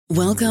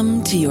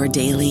Welcome to your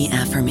daily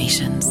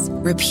affirmations.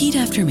 Repeat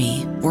after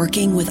me.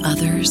 Working with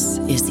others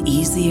is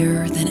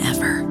easier than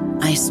ever.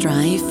 I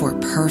strive for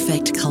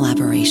perfect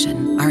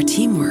collaboration. Our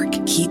teamwork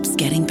keeps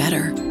getting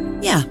better.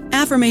 Yeah,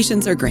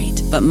 affirmations are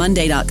great, but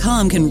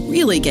Monday.com can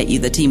really get you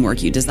the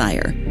teamwork you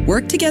desire.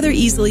 Work together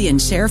easily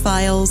and share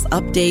files,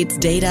 updates,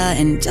 data,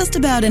 and just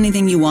about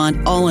anything you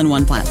want all in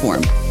one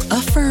platform.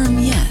 Affirm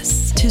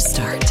yes to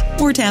start,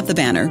 or tap the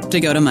banner to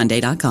go to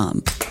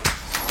Monday.com.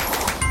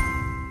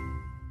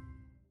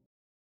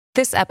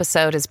 This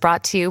episode is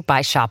brought to you by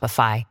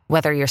Shopify.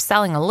 Whether you're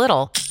selling a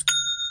little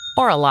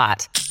or a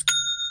lot,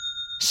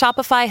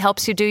 Shopify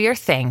helps you do your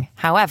thing,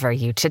 however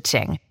you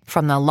cha-ching.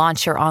 From the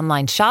launch your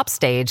online shop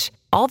stage,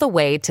 all the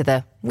way to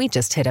the we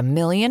just hit 1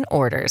 million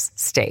orders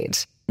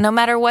stage. No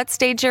matter what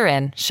stage you're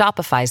in,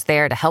 Shopify's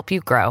there to help you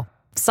grow.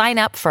 Sign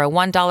up for a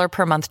 $1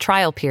 per month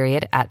trial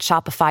period at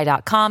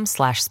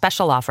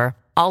shopify.com/special offer,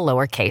 all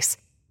lowercase.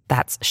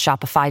 That's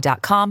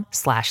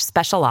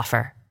shopify.com/special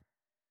offer.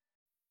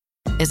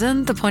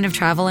 Isn't the point of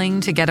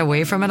traveling to get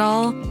away from it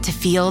all? To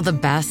feel the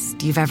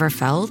best you've ever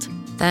felt?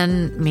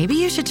 Then maybe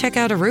you should check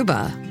out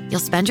Aruba.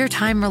 You'll spend your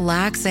time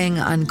relaxing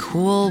on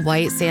cool,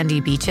 white, sandy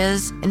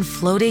beaches and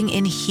floating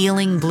in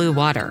healing blue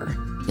water.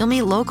 You'll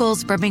meet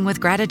locals brimming with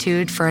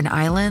gratitude for an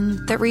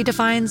island that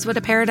redefines what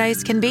a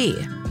paradise can be.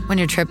 When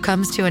your trip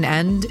comes to an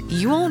end,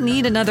 you won't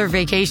need another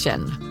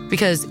vacation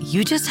because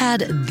you just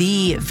had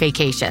the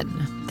vacation.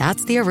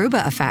 That's the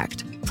Aruba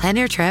effect. Plan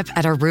your trip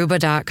at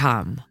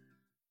Aruba.com.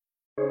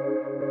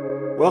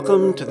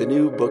 Welcome to the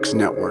New Books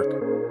Network.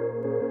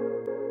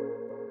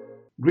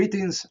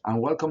 Greetings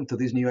and welcome to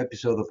this new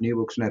episode of New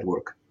Books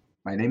Network.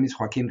 My name is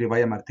Joaquin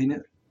Rivaya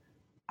Martinez.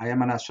 I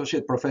am an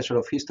associate professor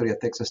of history at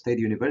Texas State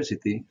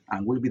University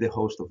and will be the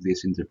host of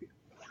this interview.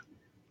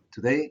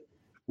 Today,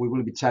 we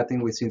will be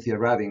chatting with Cynthia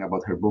Radin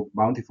about her book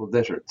Bountiful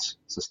Deserts,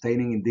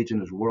 Sustaining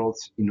Indigenous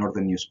Worlds in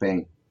Northern New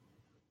Spain,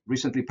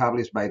 recently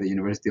published by the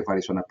University of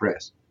Arizona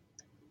Press.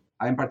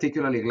 I am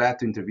particularly glad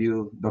to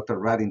interview Dr.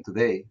 Radin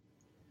today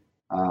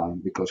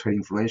because her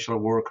influential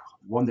work,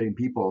 Wandering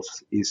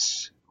Peoples,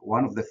 is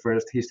one of the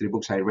first history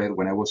books I read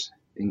when I was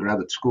in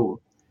graduate school.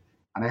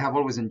 And I have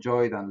always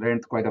enjoyed and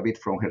learned quite a bit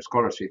from her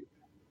scholarship.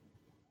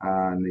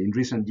 And in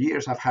recent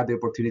years, I've had the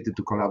opportunity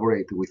to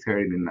collaborate with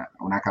her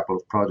on a couple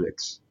of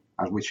projects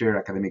as we share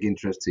academic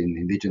interests in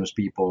indigenous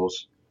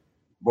peoples,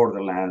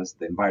 borderlands,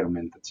 the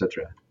environment,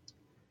 etc.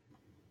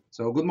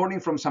 So good morning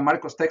from San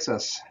Marcos,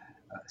 Texas,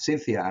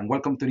 Cynthia, and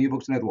welcome to New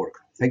Books Network.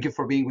 Thank you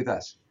for being with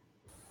us.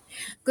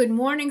 Good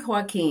morning,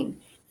 Joaquin.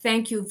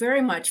 Thank you very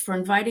much for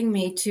inviting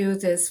me to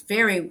this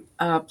very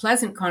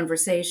pleasant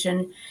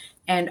conversation.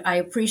 And I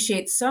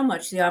appreciate so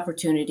much the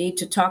opportunity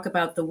to talk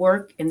about the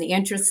work and the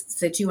interests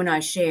that you and I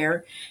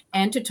share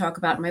and to talk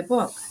about my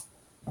book.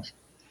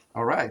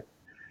 All right.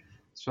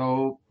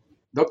 So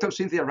Dr.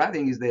 Cynthia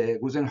Radin is the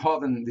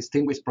Guggenheim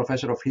Distinguished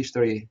Professor of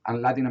History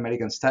and Latin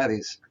American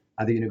Studies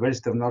at the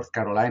University of North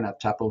Carolina at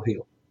Chapel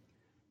Hill.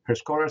 Her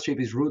scholarship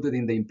is rooted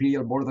in the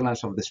imperial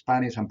borderlands of the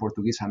Spanish and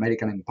Portuguese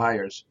American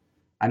empires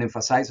and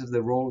emphasizes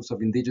the roles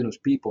of indigenous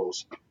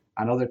peoples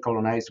and other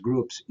colonized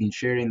groups in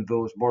sharing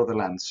those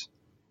borderlands,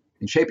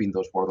 in shaping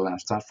those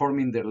borderlands,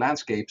 transforming their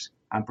landscapes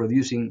and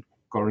producing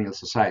colonial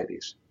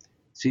societies.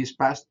 She is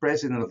past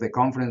president of the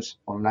Conference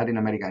on Latin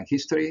American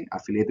History,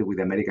 affiliated with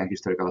the American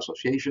Historical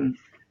Association.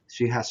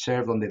 She has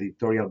served on the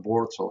editorial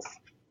boards of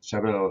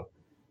several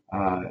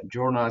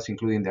journals,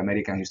 including the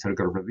American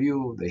Historical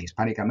Review, the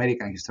Hispanic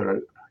American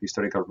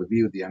Historical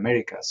Review, the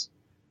Americas.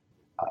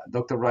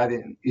 Dr.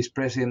 Radin is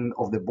president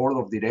of the board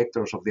of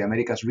directors of the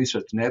Americas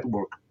Research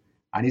Network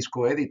and is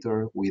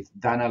co-editor with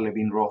Dana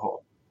Levine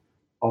Rojo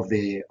of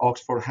the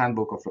Oxford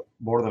Handbook of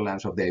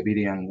Borderlands of the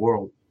Iberian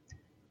World.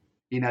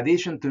 In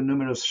addition to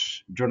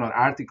numerous journal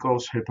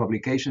articles, her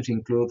publications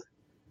include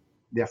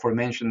the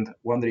aforementioned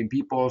Wandering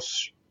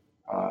Peoples,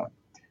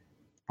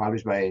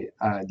 published by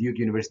Duke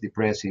University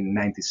Press in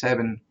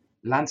 1997,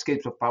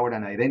 Landscapes of Power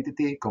and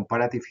Identity,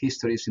 Comparative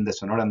Histories in the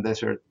Sonoran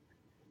Desert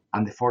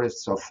and the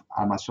Forests of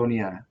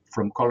Amazonia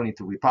from Colony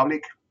to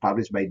Republic,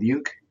 published by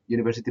Duke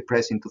University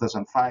Press in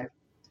 2005,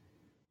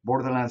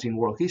 Borderlands in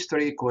World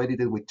History,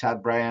 co-edited with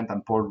Chad Bryant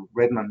and Paul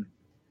Redman,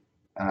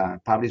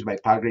 published by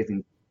Palgrave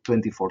in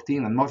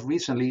 2014, and most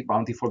recently,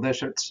 Bountiful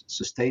Deserts,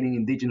 Sustaining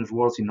Indigenous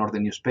Worlds in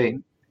Northern New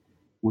Spain,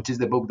 which is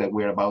the book that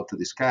we're about to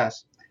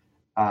discuss,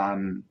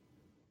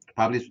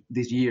 published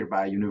this year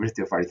by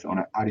University of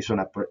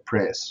Arizona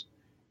Press.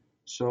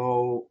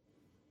 So,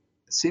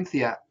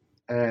 Cynthia,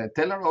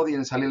 tell our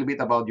audience a little bit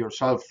about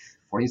yourself.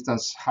 For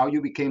instance, how you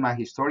became a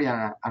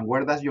historian and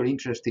where does your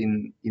interest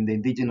in the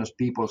indigenous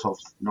peoples of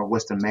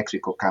northwestern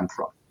Mexico come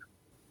from?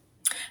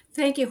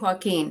 Thank you,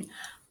 Joaquin.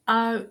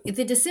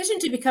 The decision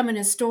to become an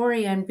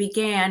historian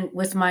began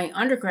with my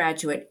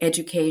undergraduate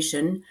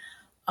education,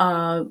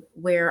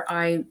 where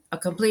I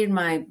completed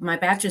my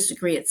bachelor's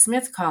degree at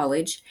Smith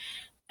College.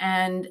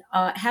 And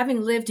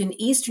having lived in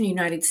Eastern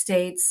United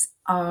States,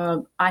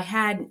 I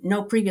had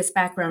no previous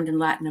background in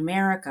Latin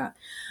America.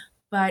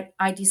 But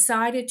I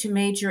decided to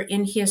major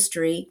in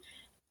history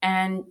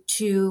and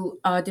to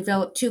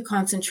develop two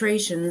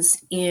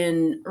concentrations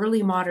in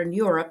early modern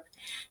Europe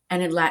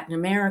and in Latin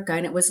America.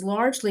 And it was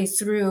largely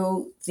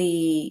through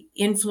the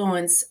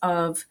influence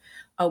of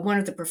one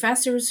of the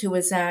professors who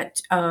was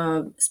at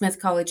Smith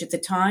College at the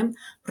time,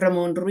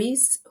 Ramon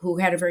Ruiz, who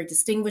had a very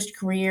distinguished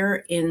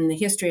career in the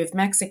history of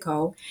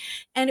Mexico.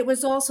 And it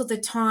was also the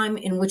time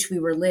in which we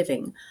were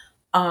living.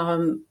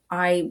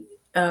 I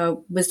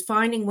was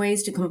finding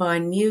ways to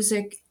combine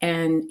music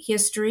and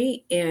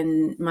history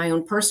in my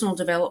own personal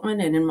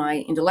development and in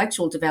my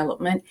intellectual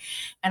development.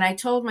 And I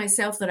told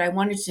myself that I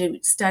wanted to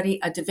study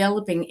a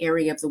developing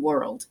area of the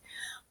world.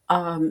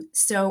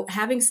 So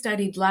having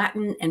studied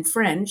Latin and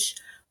French,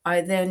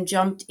 I then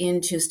jumped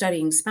into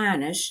studying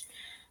Spanish.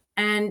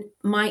 And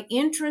my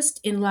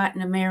interest in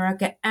Latin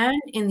America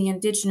and in the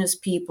indigenous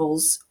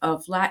peoples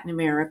of Latin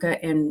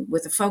America, and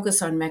with a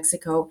focus on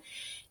Mexico,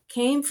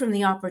 came from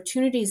the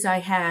opportunities I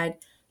had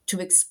to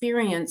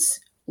experience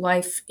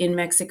life in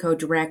Mexico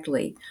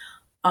directly.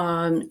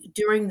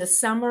 During the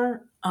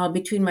summer,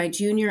 between my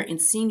junior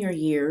and senior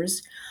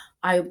years,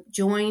 I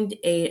joined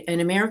an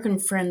American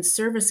Friends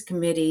Service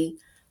Committee,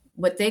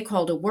 what they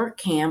called a work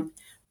camp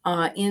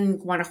in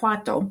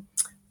Guanajuato.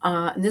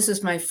 And this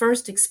was my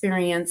first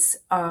experience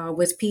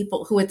with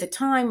people who at the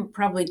time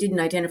probably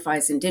didn't identify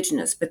as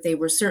indigenous, but they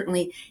were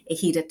certainly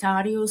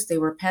ejidatarios, they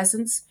were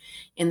peasants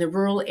in the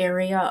rural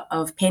area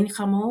of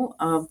Pénjamo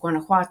of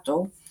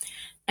Guanajuato.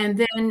 And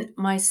then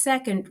my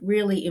second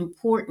really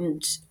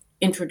important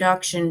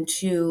introduction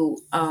to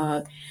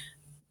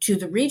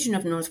the region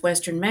of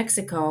northwestern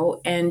Mexico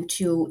and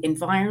to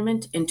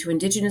environment and to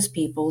indigenous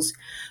peoples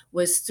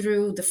was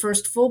through the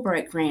first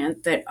Fulbright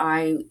grant that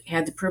I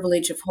had the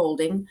privilege of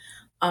holding,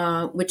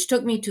 which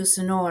took me to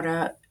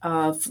Sonora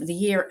for the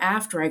year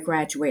after I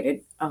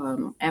graduated,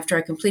 after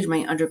I completed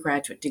my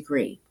undergraduate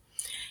degree.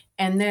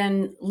 And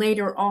then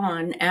later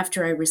on,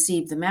 after I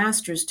received the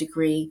master's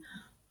degree,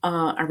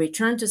 I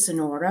returned to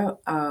Sonora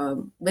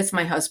with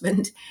my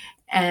husband,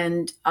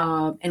 and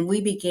we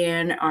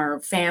began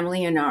our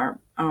family and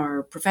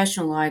our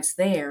professional lives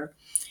there.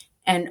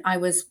 And I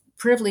was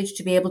privileged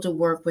to be able to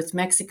work with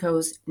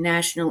Mexico's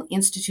National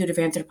Institute of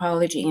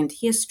Anthropology and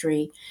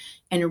History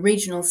and a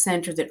regional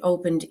center that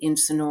opened in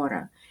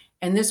Sonora.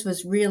 And this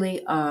was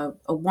really a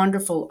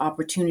wonderful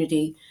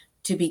opportunity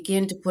to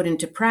begin to put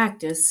into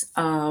practice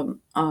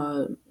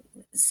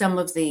some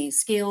of the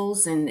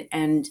skills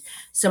and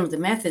some of the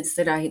methods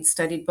that I had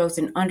studied both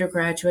in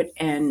undergraduate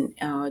and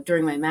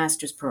during my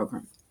master's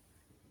program.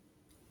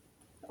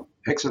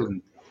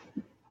 Excellent.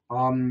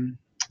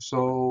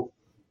 So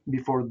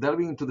before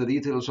delving into the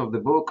details of the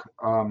book,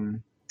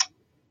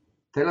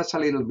 tell us a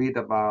little bit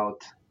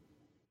about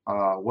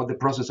what the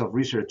process of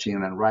researching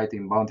and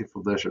writing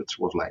Bountiful Deserts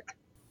was like.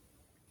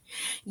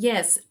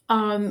 Yes,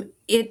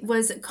 it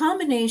was a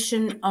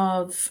combination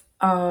of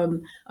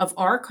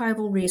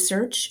archival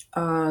research,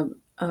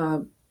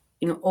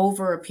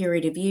 over a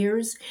period of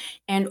years,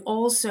 and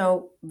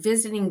also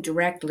visiting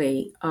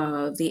directly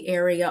the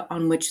area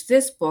on which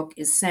this book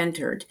is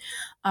centered.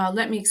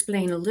 Let me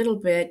explain a little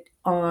bit.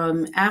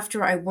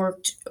 After I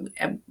worked,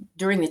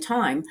 during the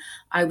time,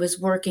 I was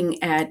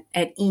working at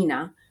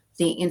INAH,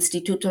 the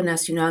Instituto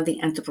Nacional de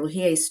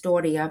Antropología y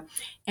Historia,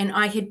 and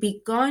I had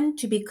begun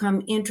to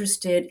become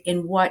interested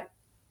in what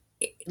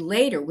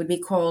later would be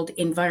called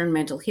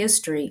environmental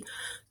history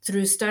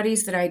through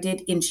studies that I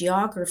did in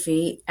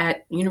geography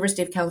at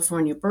University of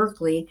California,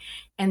 Berkeley,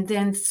 and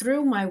then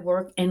through my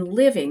work and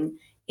living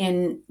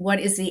in what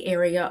is the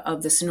area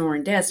of the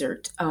Sonoran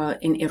Desert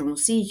in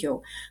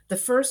Hermosillo. The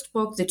first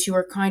book that you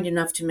were kind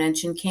enough to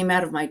mention came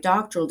out of my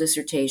doctoral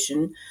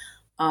dissertation,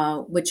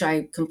 which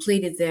I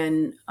completed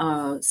then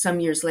some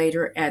years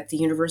later at the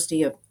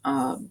University of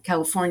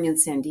California in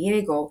San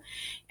Diego.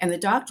 And the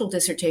doctoral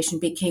dissertation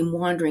became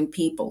Wandering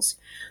Peoples,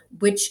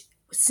 which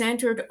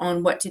centered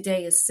on what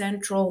today is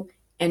central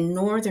and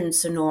northern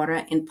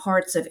Sonora and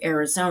parts of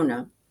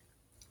Arizona.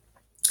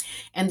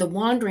 And the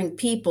Wandering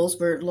Peoples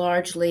were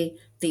largely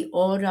the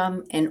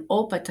Oram and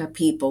Opata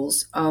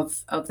peoples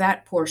of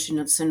that portion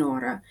of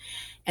Sonora.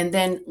 And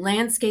then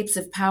Landscapes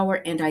of Power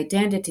and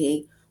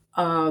Identity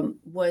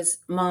was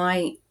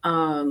my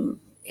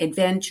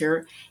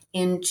adventure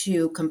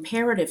into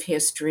comparative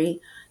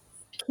history,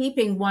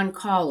 keeping one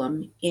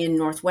column in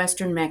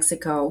northwestern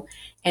Mexico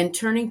and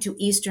turning to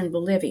eastern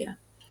Bolivia,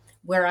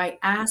 where I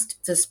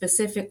asked the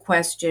specific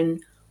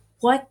question,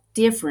 what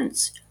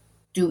difference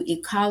do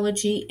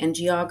ecology and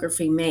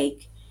geography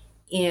make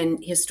in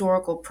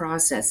historical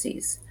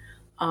processes?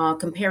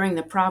 Comparing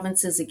the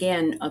provinces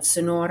again of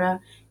Sonora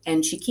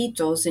and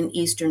Chiquitos in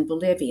eastern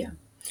Bolivia.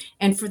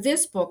 And for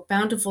this book,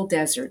 Bountiful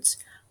Deserts,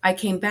 I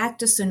came back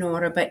to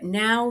Sonora, but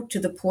now to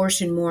the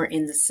portion more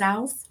in the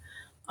south,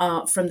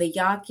 from the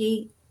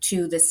Yaqui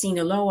to the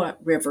Sinaloa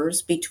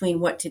rivers, between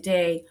what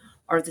today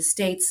are the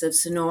states of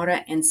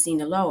Sonora and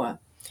Sinaloa.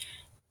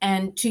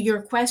 And to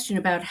your question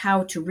about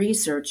how to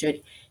research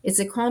it, it's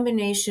a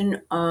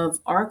combination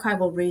of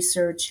archival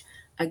research,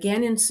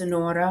 again in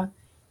Sonora,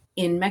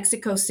 in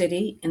Mexico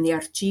City, in the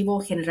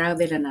Archivo General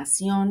de la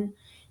Nación,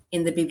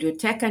 in the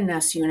Biblioteca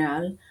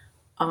Nacional,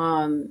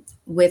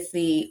 with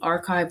the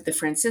archive, the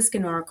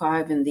Franciscan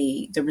archive, and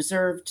the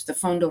reserved, the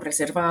Fondo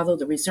Reservado,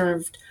 the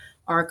reserved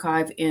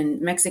archive in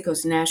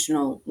Mexico's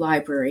National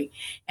Library,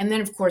 and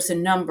then, of course, a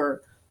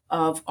number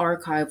of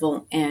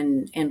archival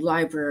and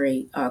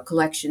library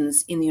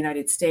collections in the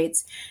United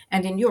States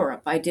and in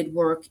Europe. I did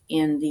work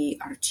in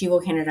the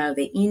Archivo General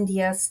de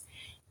Indias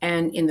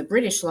and in the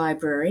British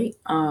Library,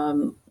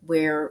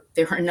 where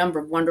there are a number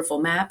of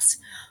wonderful maps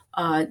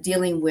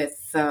dealing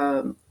with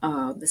the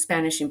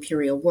Spanish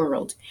imperial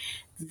world.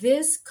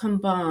 This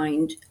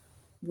combined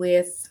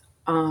with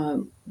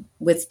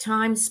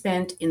time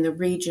spent in the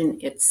region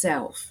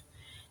itself.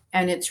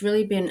 And it's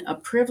really been a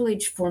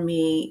privilege for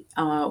me.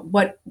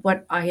 What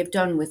I have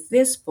done with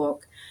this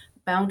book,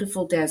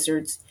 Bountiful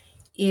Deserts,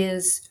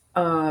 is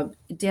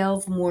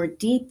delve more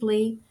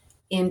deeply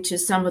into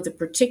some of the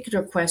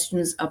particular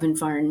questions of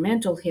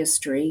environmental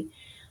history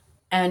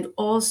and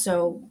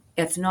also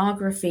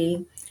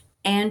ethnography,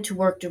 and to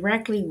work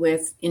directly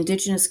with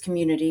indigenous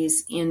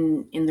communities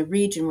in the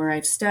region where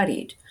I've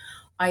studied.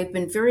 I've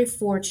been very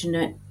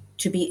fortunate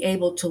to be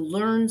able to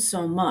learn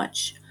so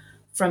much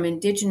from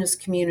indigenous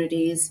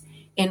communities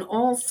in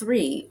all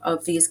three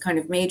of these kind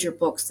of major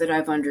books that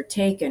I've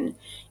undertaken.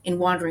 In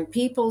Wandering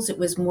Peoples, it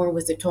was more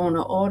with the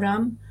Tohono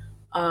O'odham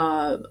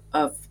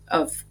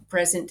of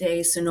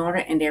present-day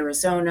Sonora and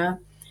Arizona.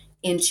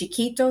 In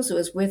Chiquitos, it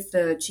was with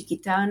the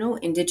Chiquitano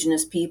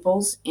indigenous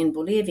peoples in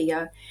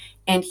Bolivia.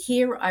 And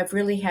here I've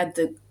really had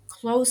the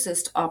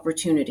closest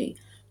opportunity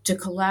to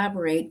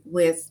collaborate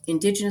with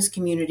indigenous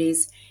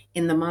communities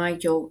in the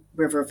Mayo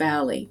River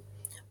Valley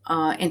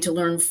and to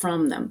learn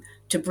from them,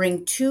 to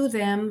bring to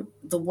them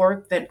the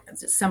work that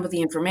some of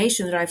the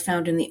information that I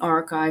found in the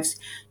archives,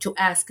 to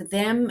ask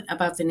them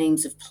about the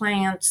names of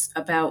plants,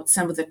 about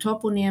some of the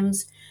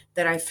toponyms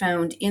that I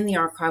found in the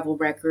archival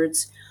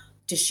records,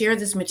 to share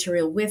this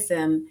material with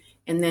them,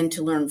 and then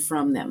to learn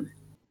from them.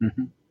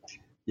 Mm-hmm.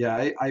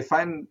 Yeah, I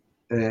find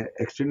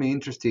extremely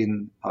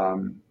interesting,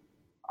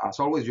 as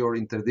always, your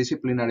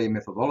interdisciplinary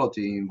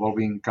methodology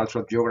involving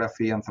cultural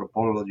geography,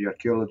 anthropology,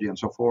 archaeology, and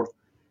so forth.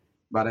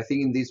 But I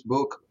think in this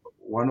book,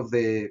 one of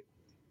the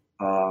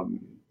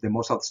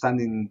most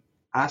outstanding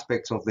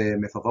aspects of the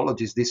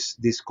methodology is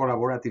this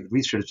collaborative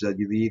research that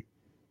you did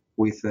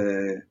with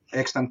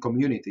extant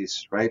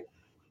communities, right?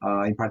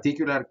 In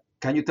particular,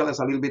 can you tell us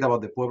a little bit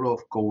about the Pueblo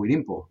of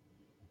Coahuirimpo?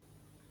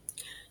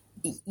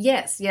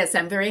 Yes,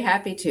 I'm very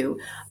happy to.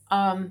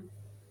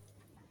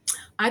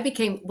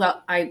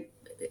 I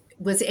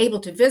was able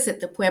to visit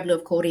the Pueblo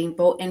of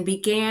Coahuirimpo and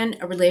began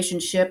a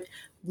relationship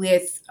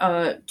with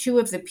two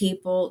of the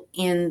people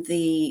in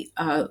the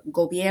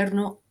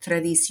Gobierno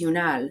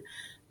Tradicional,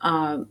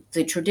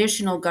 the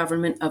traditional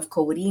government of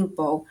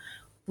Coahuirimpo,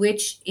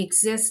 which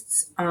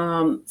exists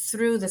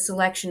through the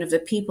selection of the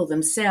people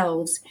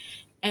themselves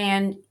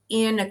and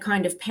in a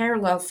kind of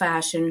parallel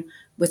fashion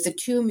with the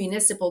two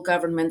municipal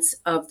governments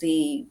of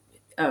the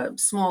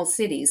small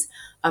cities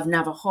of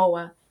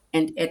Navajoa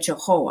and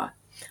Echojoa.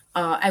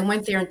 I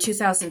went there in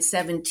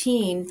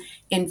 2017,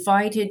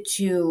 invited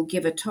to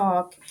give a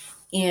talk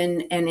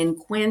in an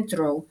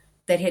encuentro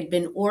that had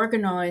been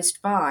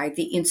organized by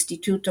the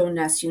Instituto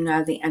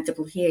Nacional de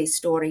Antropología y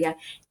Historia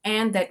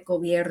and that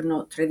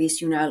Gobierno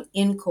Tradicional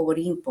in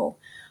Coahuirimpo.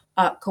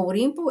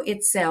 Coahuirimpo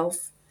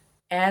itself,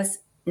 as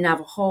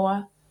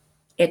Navajoa,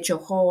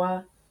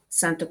 Echojoa,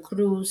 Santa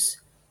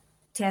Cruz,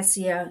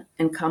 Tesia,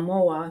 and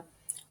Camoa,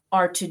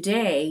 are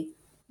today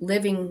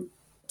living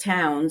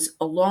towns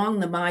along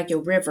the Mayo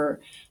River,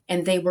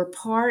 and they were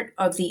part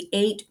of the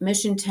 8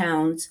 mission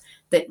towns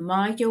that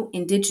Mayo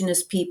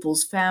indigenous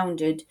peoples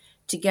founded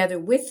together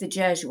with the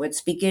Jesuits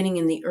beginning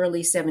in the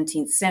early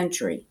 17th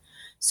century.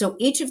 So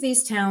each of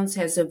these towns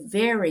has a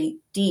very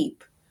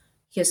deep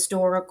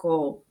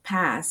historical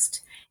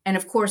past. And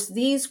of course,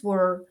 these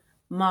were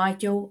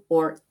Mayo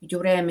or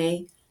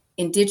Yureme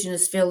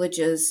indigenous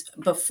villages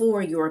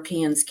before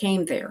Europeans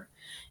came there.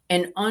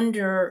 And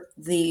under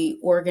the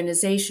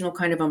organizational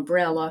kind of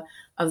umbrella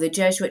of the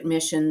Jesuit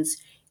missions,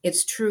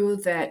 it's true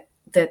that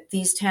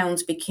these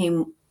towns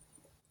became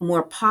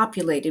more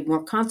populated,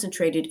 more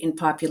concentrated in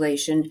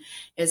population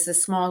as the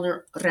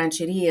smaller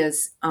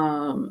rancherias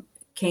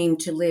came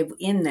to live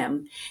in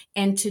them.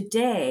 And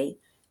today,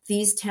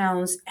 these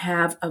towns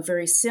have a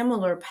very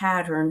similar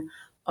pattern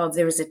of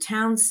there's a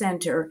town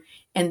center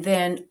and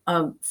then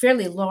a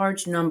fairly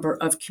large number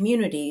of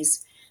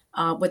communities,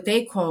 what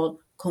they call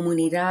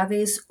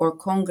comunidades or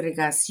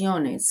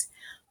congregaciones,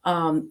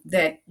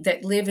 that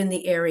live in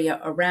the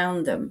area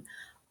around them.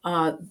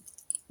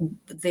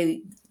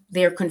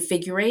 Their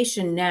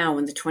configuration now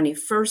in the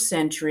 21st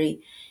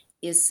century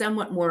is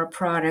somewhat more a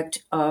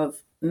product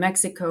of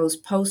Mexico's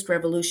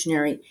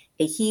post-revolutionary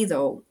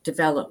ejido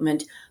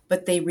development,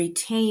 but they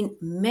retain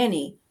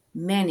many,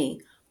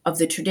 many of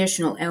the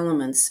traditional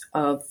elements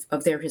of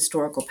their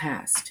historical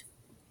past.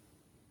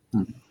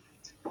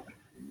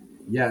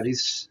 Yeah,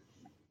 this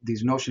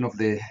notion of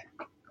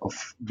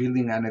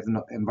building an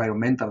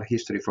environmental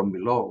history from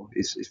below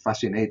is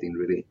fascinating,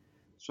 really.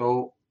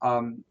 So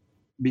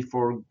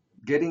before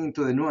getting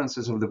into the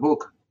nuances of the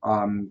book,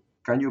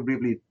 can you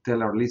briefly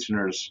tell our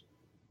listeners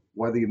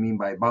what do you mean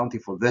by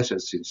bountiful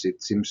deserts, since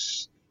it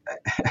seems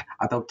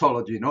a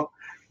tautology,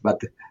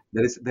 But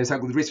there's a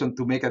good reason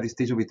to make a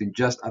distinction between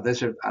just a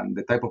desert and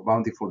the type of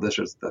bountiful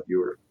deserts that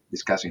you're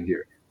discussing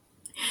here.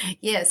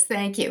 Yes,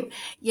 thank you.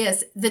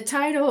 Yes, the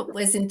title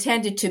was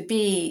intended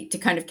to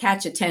kind of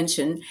catch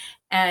attention,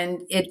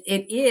 and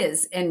it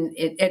is, and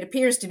it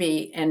appears to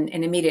be an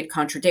immediate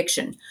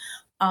contradiction.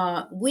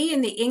 We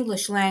in the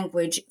English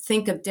language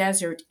think of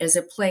desert as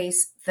a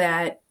place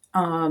that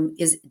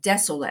is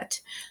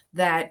desolate,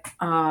 that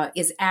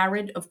is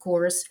arid, of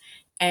course,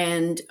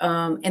 and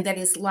that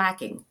is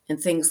lacking in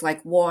things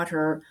like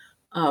water,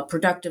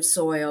 productive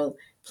soil,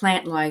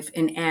 plant life,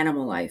 and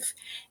animal life.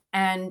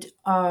 And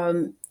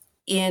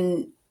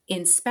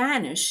in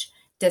Spanish,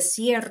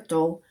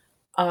 desierto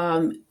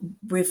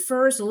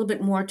refers a little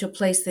bit more to a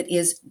place that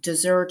is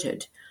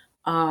deserted,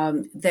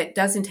 that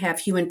doesn't have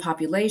human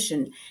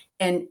population.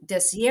 And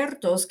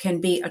desiertos can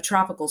be a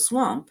tropical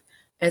swamp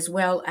as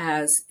well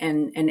as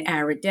an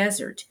arid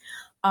desert.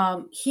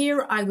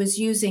 Here I was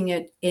using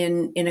it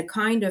in a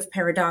kind of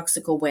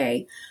paradoxical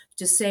way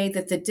to say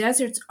that the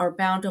deserts are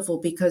bountiful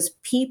because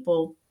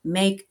people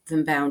make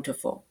them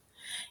bountiful.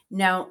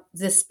 Now,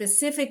 the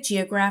specific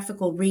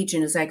geographical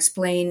region, as I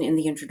explain in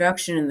the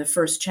introduction in the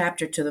first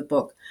chapter to the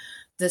book,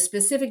 the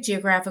specific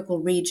geographical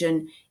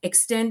region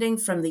extending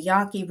from the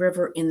Yaqui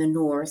River in the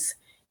north,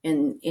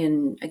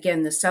 in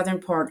again, the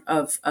southern part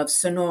of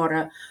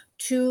Sonora,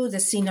 to the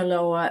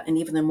Sinaloa and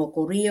even the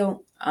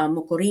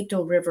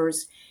Mocorito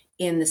rivers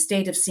in the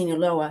state of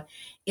Sinaloa,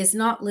 is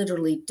not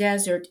literally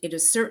desert. It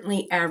is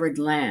certainly arid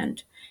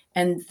land.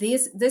 And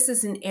this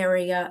is an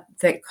area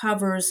that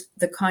covers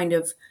the kind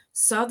of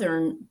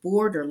southern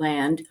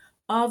borderland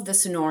of the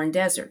Sonoran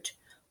Desert,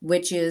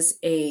 which is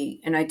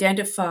an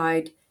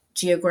identified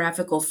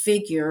geographical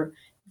figure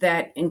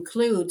that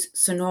includes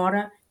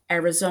Sonora,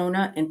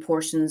 Arizona, and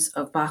portions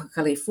of Baja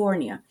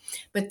California.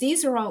 But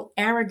these are all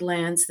arid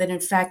lands that, in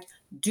fact,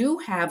 do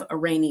have a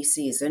rainy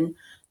season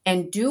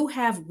and do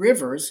have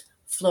rivers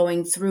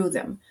flowing through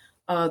them.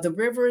 The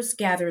rivers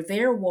gather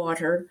their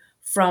water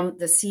from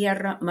the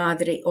Sierra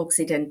Madre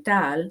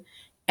Occidental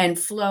and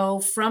flow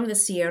from the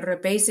Sierra,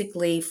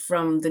 basically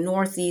from the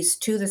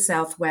northeast to the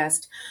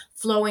southwest,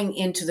 flowing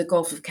into the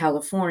Gulf of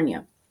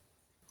California.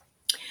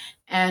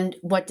 And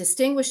what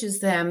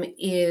distinguishes them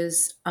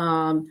is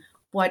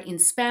what in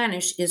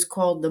Spanish is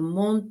called the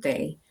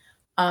monte.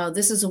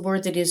 This is a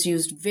word that is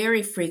used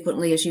very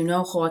frequently, as you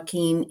know,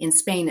 Joaquin, in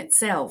Spain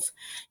itself,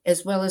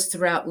 as well as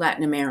throughout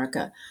Latin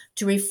America,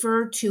 to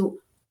refer to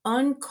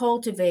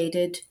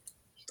uncultivated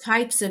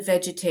types of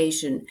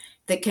vegetation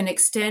that can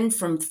extend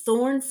from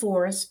thorn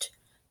forest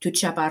to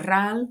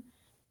chaparral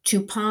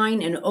to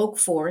pine and oak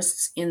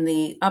forests in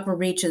the upper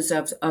reaches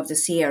of the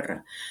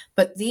Sierra.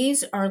 But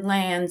these are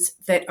lands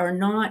that are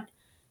not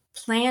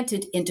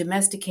planted in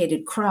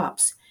domesticated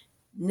crops.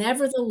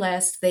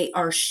 Nevertheless, they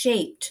are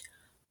shaped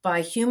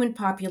by human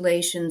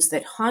populations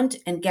that hunt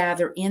and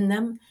gather in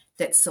them,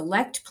 that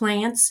select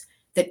plants,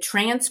 that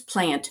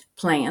transplant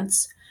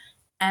plants,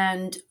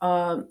 and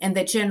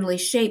that generally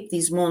shape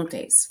these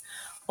montes.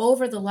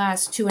 Over the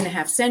last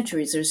 2.5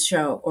 centuries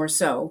or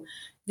so,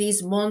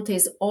 these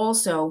montes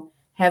also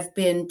have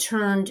been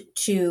turned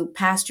to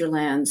pasture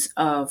lands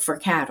for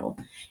cattle.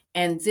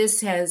 And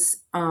this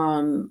has,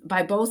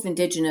 by both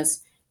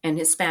indigenous and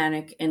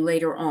Hispanic and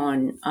later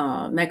on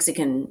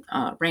Mexican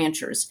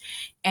ranchers.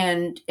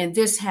 And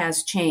this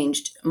has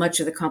changed much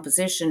of the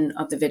composition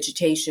of the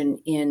vegetation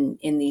in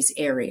these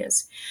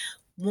areas.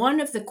 One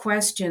of the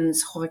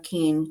questions,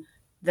 Joaquin,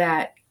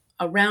 that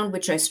around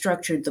which I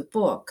structured the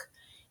book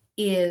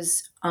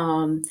is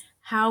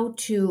how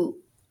to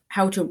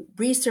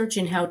research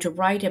and how to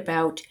write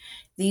about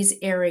these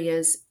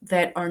areas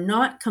that are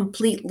not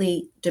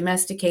completely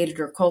domesticated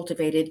or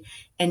cultivated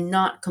and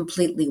not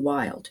completely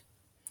wild.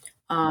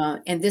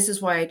 And this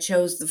is why I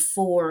chose the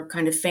 4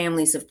 kind of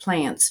families of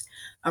plants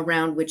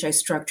around which I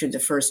structured the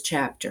first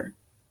chapter.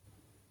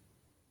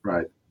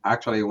 Right.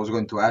 Actually, I was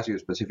going to ask you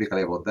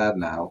specifically about that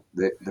now.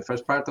 The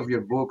first part of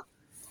your book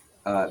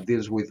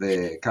deals with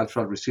the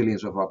cultural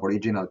resilience of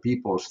Aboriginal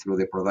peoples through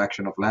the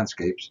production of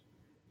landscapes.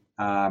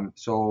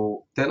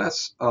 So tell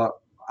us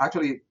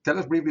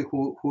briefly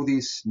who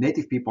these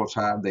native peoples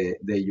are, the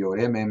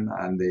Yoremem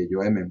and the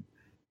Yoemem,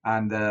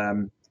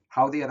 and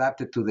how they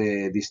adapted to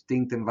the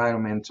distinct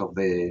environments of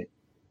the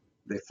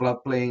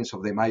floodplains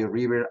of the Mayo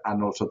River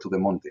and also to the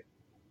Monte.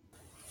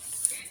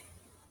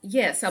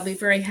 Yes, I'll be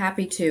very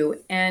happy to.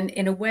 And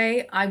in a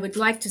way, I would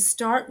like to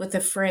start with a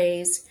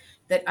phrase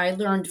that I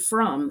learned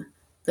from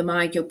the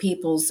Mayo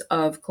peoples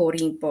of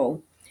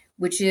Corimbo,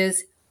 which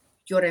is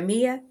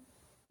Yoremia,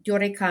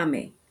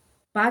 Yorekame,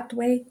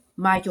 Patwe,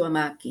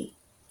 Mayoamaki,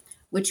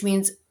 which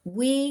means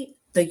we,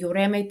 the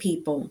Yoreme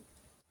people,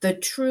 the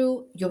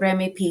true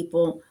Yoreme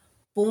people,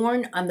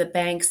 born on the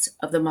banks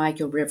of the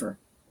Mayo River.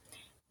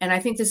 And I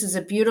think this is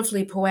a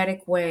beautifully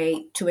poetic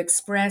way to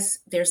express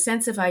their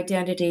sense of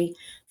identity,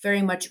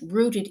 very much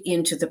rooted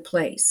into the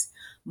place.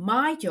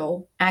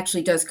 Mayo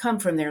actually does come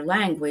from their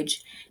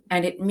language,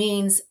 and it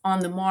means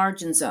on the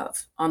margins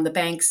of, on the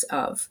banks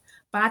of.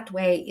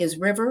 Patwe is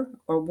river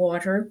or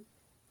water,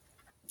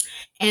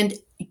 and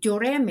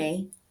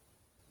Yoreme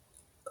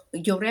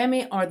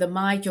are the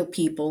Mayo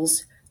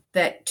peoples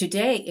that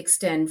today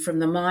extend from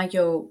the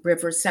Mayo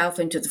River south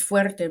into the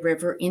Fuerte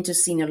River into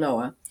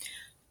Sinaloa.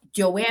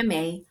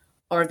 Yoeme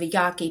are the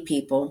Yaqui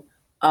people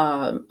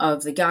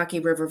of the Yaqui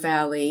River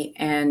Valley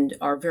and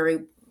are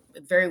very,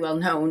 very well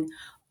known.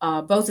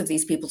 Both of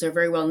these peoples are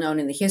very well known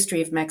in the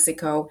history of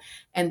Mexico,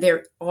 and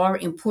there are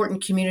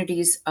important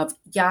communities of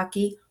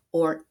Yaqui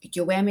or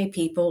Yoeme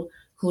people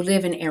who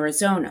live in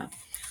Arizona.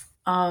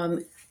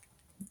 Um,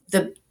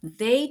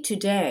 they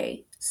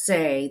today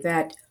say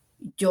that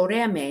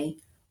Yoreme,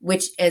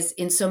 which as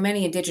in so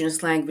many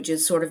indigenous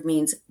languages sort of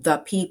means the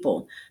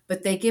people,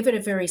 but they give it a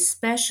very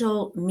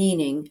special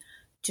meaning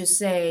to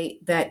say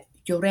that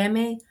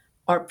Yoreme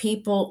are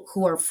people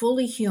who are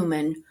fully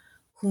human,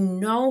 who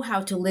know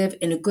how to live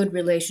in a good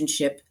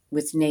relationship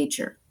with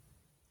nature.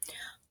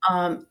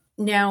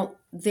 Now,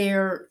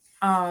 it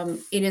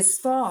is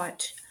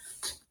thought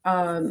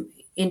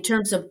in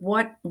terms of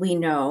what we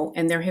know,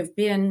 and there have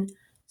been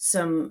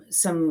some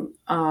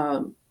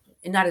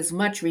not as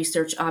much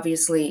research,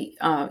 obviously,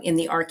 in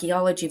the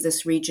archaeology of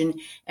this region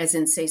as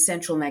in, say,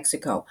 central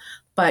Mexico,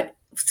 but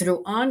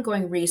through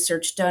ongoing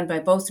research done by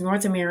both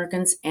North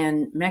Americans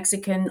and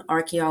Mexican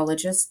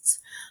archaeologists,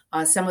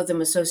 some of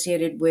them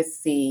associated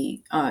with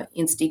the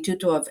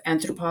Instituto of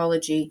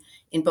Anthropology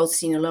in both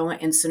Sinaloa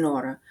and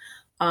Sonora,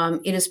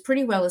 it is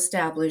pretty well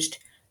established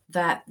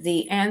that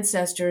the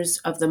ancestors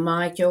of the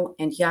Mayo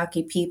and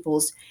Yaqui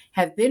peoples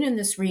have been in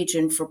this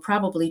region for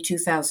probably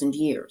 2,000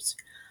 years.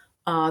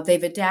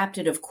 They've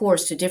adapted, of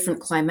course, to different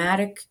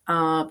climatic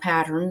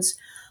patterns.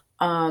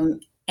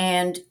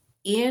 And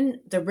in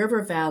the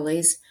river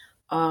valleys,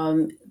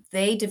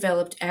 they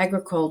developed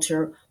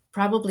agriculture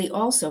probably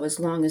also as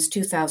long as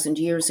 2,000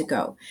 years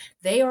ago.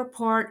 They are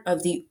part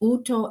of the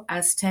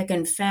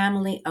Uto-Aztecan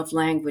family of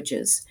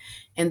languages,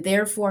 and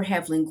therefore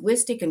have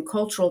linguistic and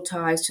cultural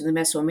ties to the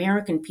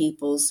Mesoamerican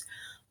peoples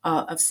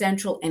of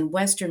central and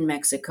western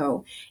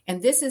Mexico.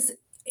 And this is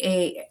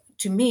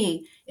to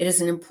me, it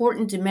is an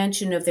important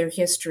dimension of their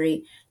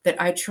history that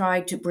I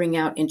tried to bring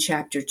out in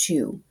chapter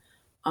 2.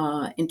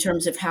 In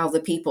terms of how the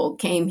people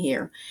came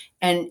here,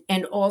 and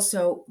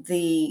also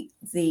the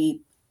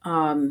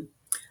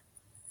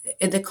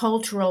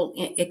cultural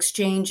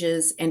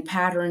exchanges and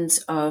patterns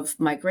of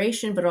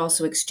migration, but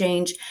also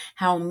exchange,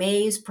 how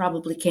maize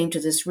probably came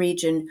to this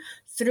region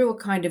through a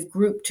kind of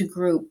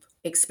group-to-group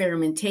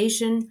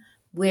experimentation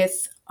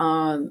with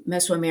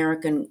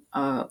Mesoamerican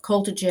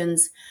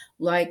cultigens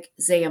like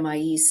zea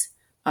maíz,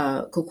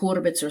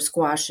 cucurbits or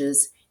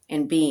squashes,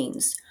 and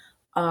beans.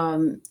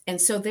 And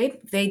so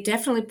they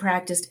definitely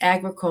practiced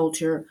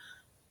agriculture,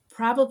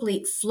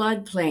 probably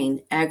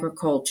floodplain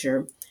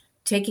agriculture,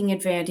 taking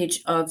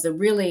advantage of the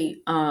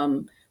really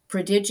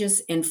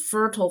prodigious and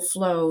fertile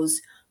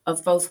flows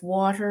of both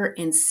water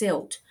and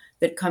silt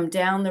that come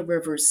down the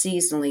river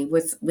seasonally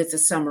with the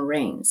summer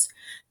rains.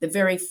 The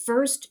very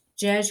first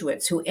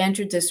Jesuits who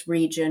entered this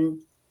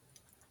region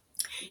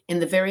in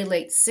the very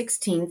late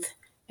 16th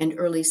and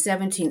early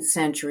 17th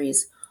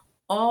centuries,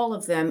 all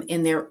of them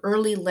in their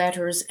early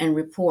letters and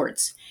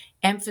reports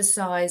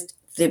emphasized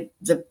the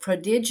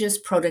prodigious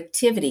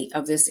productivity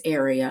of this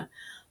area.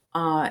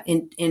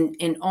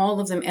 And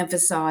all of them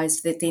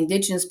emphasized that the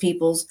indigenous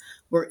peoples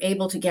were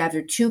able to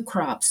gather 2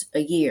 crops a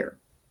year.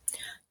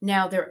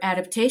 Now, their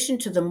adaptation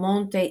to the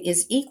monte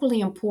is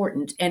equally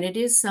important, and it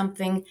is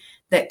something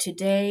that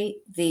today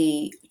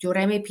the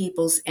Yoreme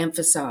peoples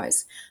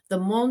emphasize. The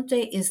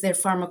monte is their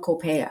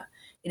pharmacopoeia.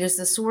 It is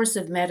the source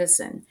of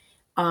medicine.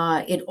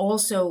 It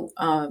also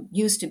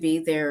used to be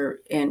their,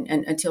 and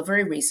until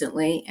very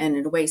recently, and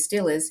in a way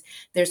still is,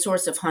 their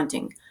source of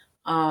hunting.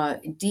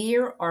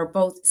 Deer are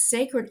both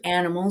sacred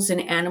animals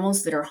and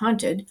animals that are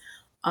hunted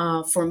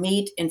for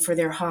meat and for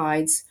their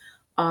hides,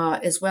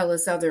 as well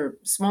as other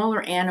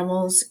smaller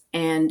animals.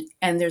 And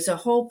there's a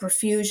whole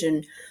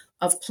profusion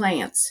of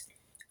plants,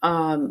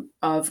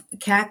 of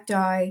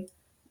cacti,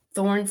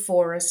 thorn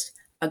forests,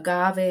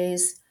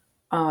 agaves,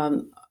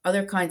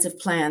 other kinds of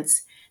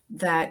plants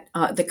that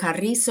the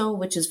carrizo,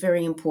 which is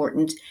very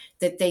important,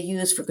 that they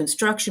use for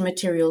construction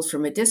materials, for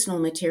medicinal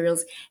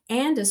materials,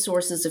 and as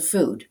sources of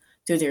food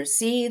through their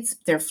seeds,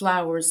 their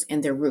flowers,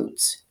 and their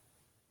roots.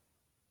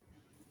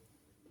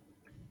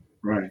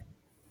 Right.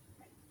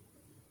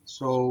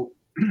 So,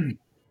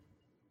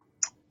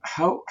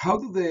 how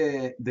do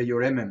the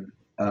Yoremen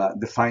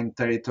define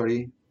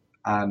territory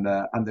and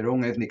their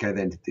own ethnic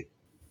identity?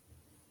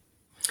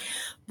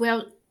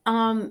 Well,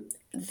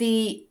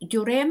 the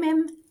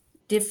Yoremen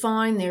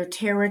define their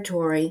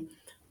territory.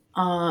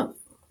 Well,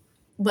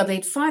 they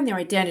define their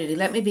identity.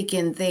 Let me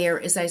begin there.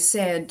 As I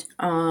said,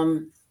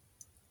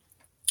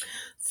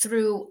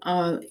 through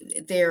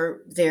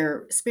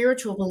their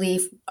spiritual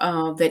belief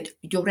that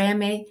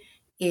Yoreme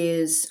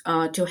is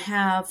to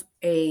have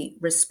a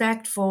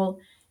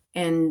respectful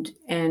and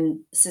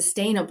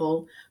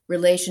sustainable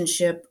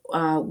relationship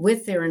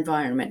with their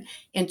environment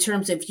in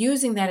terms of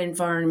using that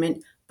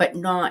environment but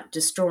not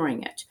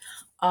destroying it.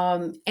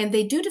 And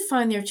they do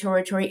define their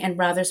territory in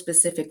rather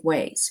specific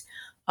ways.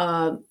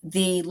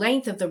 The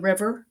length of the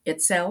river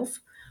itself,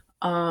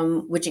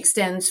 which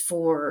extends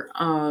for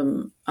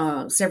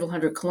several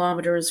hundred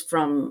kilometers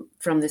from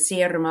the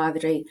Sierra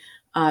Madre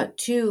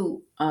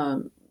to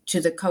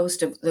the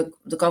coast of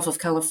the Gulf of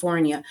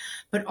California,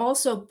 but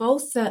also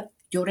both the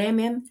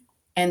Yuремim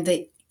and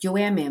the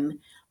Uemim,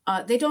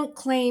 they don't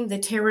claim the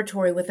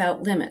territory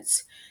without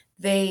limits.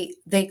 They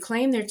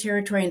claim their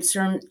territory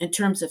in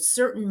terms of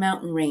certain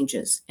mountain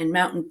ranges and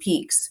mountain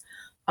peaks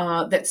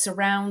that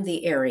surround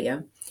the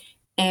area,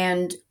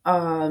 and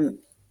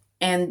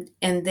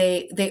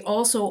they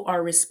also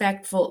are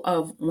respectful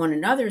of one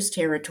another's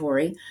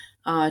territory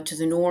to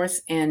the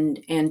north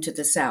and to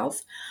the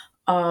south.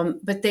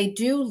 But they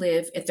do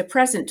live at the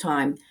present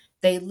time.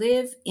 They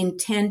live in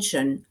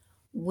tension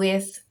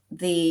with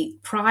the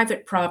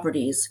private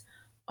properties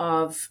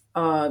of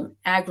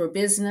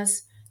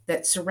agribusiness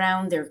that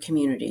surround their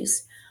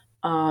communities,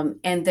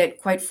 and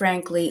that, quite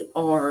frankly,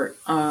 are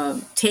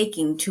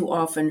taking too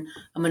often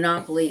a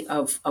monopoly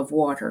of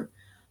water.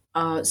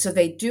 So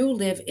they do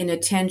live in a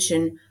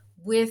tension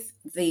with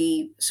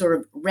the sort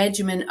of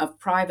regimen of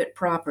private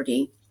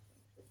property.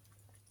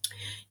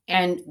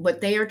 And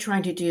what they are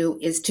trying to do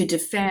is to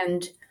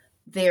defend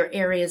their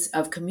areas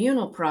of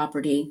communal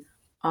property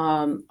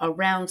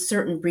around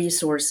certain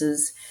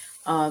resources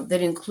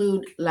that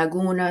include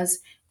lagunas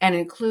and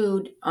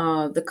include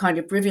the kind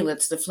of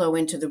rivulets that flow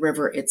into the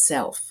river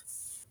itself.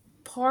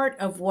 Part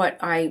of what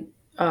I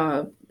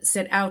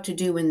set out to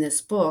do in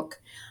this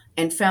book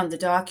and found the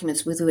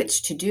documents with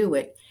which to do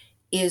it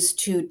is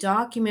to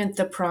document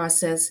the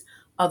process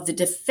of the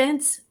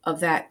defense of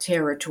that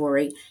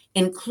territory,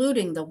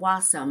 including the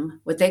Wasam,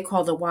 what they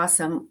call the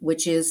Wasam,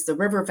 which is the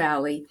river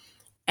valley,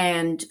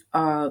 and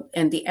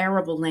the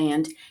arable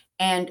land,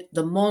 and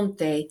the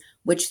Monte,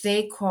 which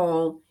they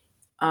call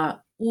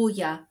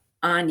Uya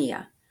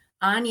Anya.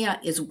 Anya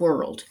is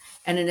world,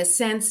 and in a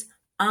sense,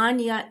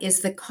 Anya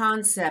is the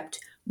concept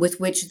with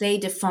which they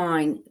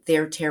define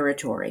their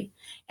territory.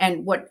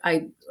 And what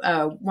I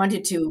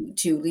wanted to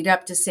lead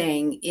up to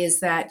saying is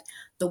that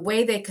the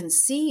way they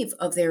conceive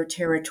of their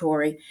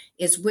territory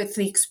is with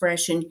the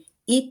expression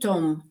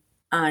Itom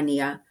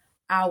Anya,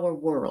 our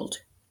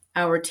world,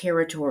 our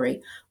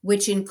territory,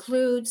 which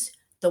includes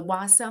the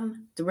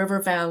Wasam, the river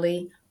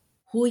valley,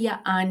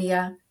 Huya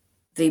Anya,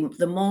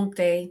 the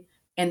Monte,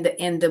 and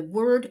the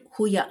word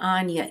Huya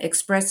Anya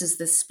expresses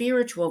the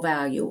spiritual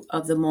value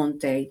of the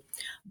Monte.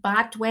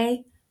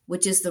 Batwe,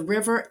 which is the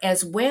river,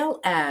 as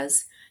well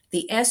as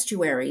the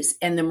estuaries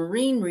and the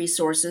marine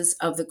resources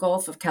of the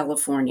Gulf of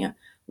California,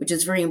 which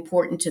is very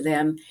important to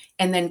them,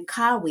 and then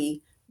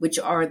Kawi, which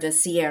are the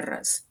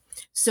Sierras.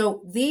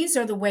 So these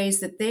are the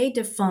ways that they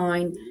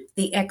define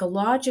the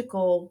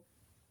ecological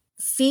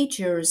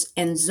features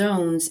and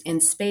zones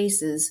and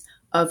spaces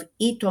of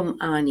Itom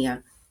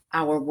Anya,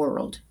 our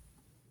world.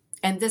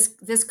 And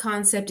this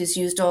concept is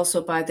used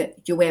also by the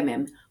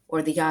Uemim,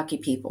 or the Yaqui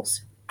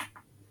peoples.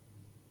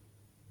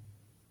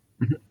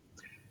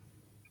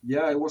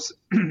 Yeah, I was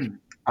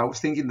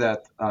thinking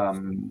that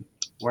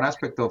one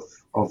aspect of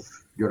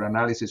your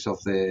analysis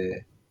of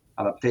the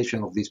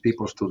adaptation of these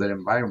peoples to their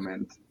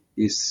environment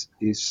is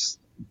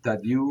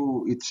that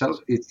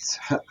it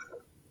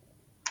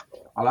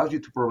allows you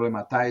to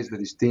problematize the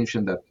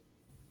distinction that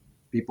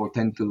people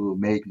tend to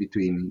make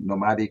between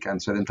nomadic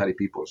and sedentary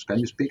peoples. Can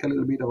you speak a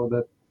little bit about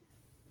that?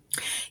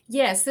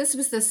 Yes, this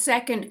was the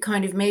second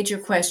kind of major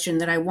question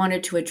that I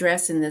wanted to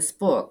address in this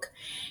book,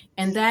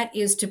 and that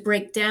is to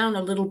break down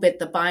a little bit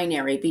the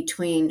binary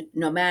between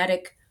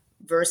nomadic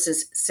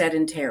versus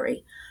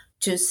sedentary.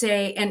 To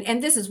say,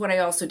 and this is what I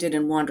also did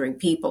in Wandering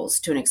Peoples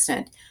to an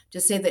extent,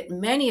 to say that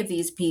many of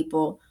these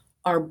people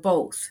are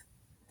both.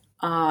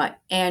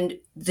 And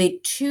the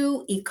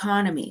two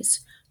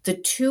economies, the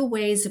two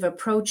ways of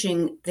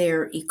approaching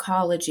their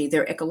ecology,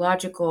 their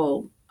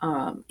ecological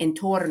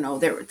entorno,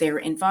 their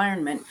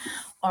environment,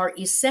 are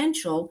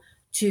essential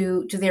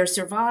to their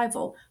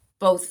survival,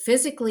 both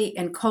physically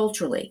and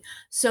culturally,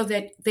 so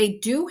that they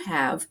do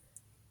have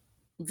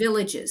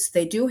villages,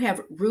 they do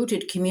have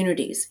rooted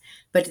communities,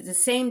 but at the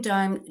same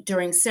time,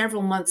 during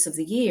several months of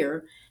the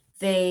year,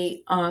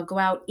 they go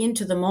out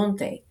into the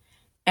Monte.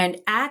 And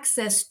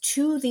access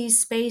to these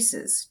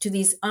spaces, to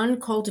these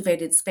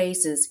uncultivated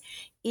spaces,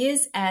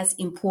 is as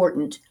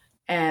important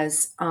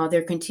as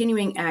their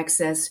continuing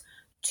access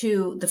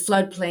to the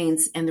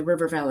floodplains and the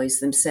river valleys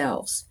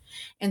themselves.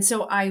 And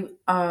so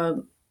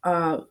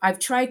I've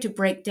tried to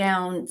break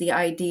down the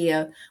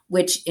idea,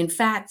 which in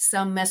fact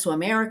some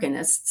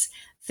Mesoamericanists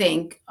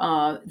think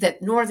that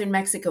northern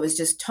Mexico is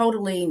just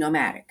totally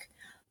nomadic.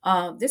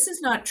 This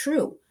is not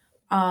true.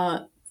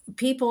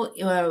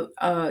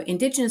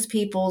 Indigenous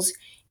peoples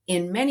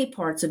in many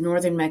parts of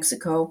northern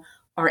Mexico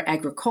are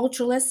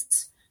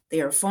agriculturalists. They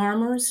are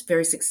farmers,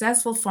 very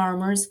successful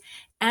farmers,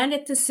 and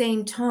at the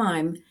same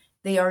time,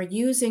 they are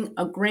using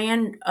a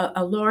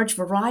large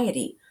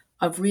variety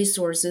of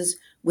resources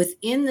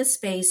within the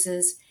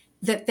spaces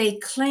that they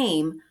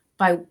claim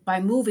by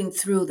moving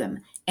through them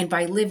and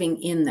by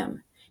living in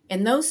them.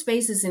 And those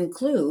spaces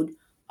include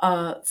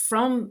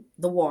from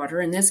the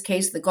water, in this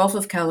case, the Gulf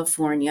of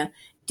California,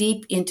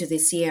 deep into the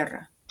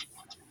Sierra.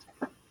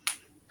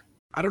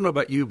 I don't know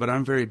about you, but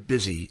I'm very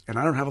busy and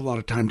I don't have a lot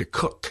of time to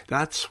cook.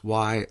 That's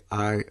why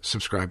I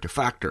subscribe to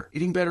Factor.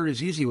 Eating better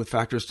is easy with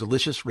Factor's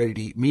delicious,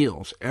 ready-to-eat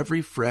meals.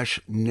 Every fresh,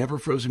 never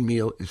frozen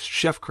meal is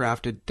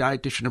chef-crafted,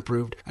 dietitian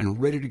approved,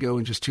 and ready to go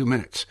in just 2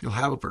 minutes. You'll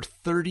have over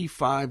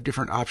 35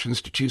 different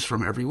options to choose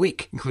from every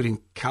week,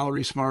 including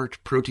Calorie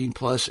Smart, Protein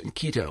Plus, and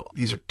Keto.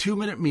 These are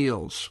 2-minute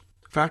meals.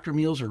 Factor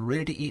meals are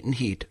ready to eat and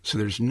heat, so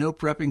there's no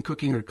prepping,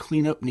 cooking, or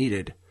cleanup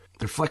needed.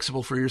 They're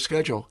flexible for your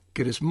schedule.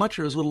 Get as much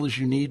or as little as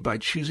you need by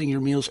choosing your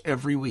meals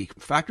every week.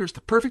 Factor's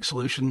the perfect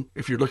solution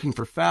if you're looking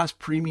for fast,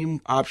 premium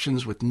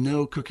options with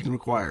no cooking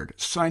required.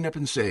 Sign up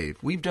and save.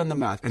 We've done the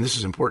math, and this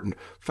is important.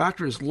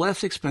 Factor is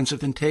less expensive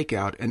than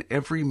takeout, and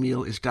every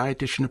meal is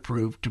dietitian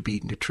approved to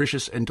be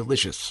nutritious and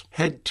delicious.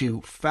 Head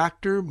to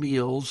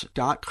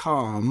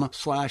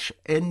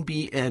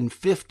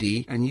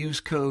factormeals.com/NBN50 and use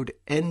code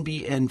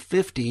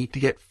NBN50 to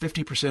get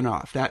 50%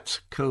 off. That's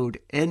code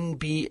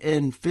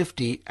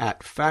NBN50 at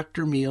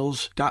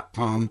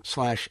factormeals.com/NBN50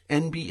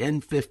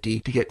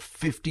 to get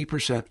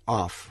 50%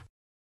 off.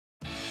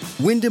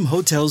 Wyndham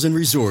Hotels and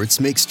Resorts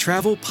makes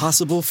travel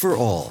possible for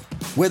all.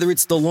 Whether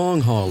it's the long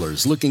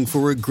haulers looking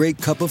for a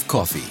great cup of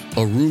coffee,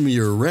 a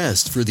roomier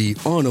rest for the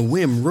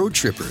on-a-whim road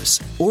trippers,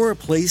 or a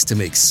place to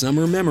make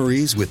summer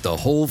memories with the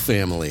whole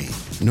family.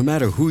 No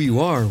matter who you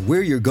are,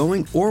 where you're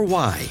going, or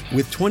why,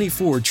 with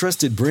 24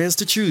 trusted brands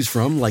to choose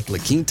from like La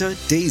Quinta,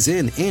 Days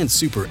Inn, and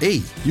Super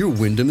 8, your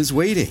Wyndham is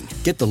waiting.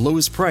 Get the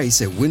lowest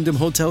price at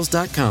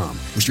WyndhamHotels.com.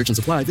 Restrictions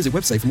apply. Visit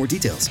website for more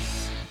details.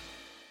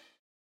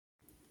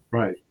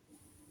 Right.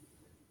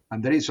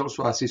 And there is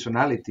also a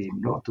seasonality,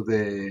 to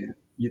the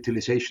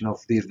utilization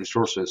of these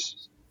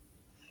resources.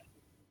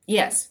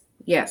 Yes.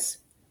 You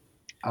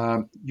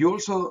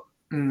also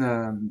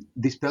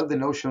dispel the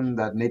notion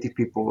that native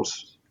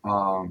peoples,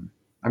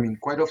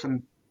 quite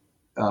often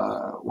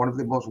one of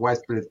the most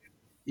widespread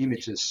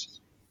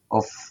images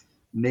of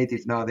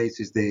native nowadays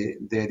is the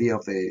idea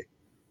of the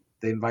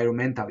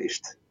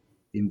environmentalist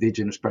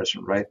indigenous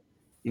person, right?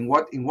 In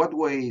what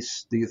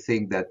ways do you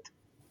think that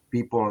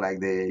people like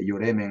the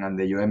Yuremen and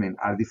the Yoemen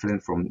are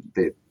different from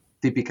the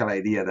typical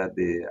idea that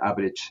the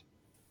average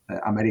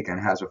American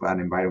has of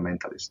an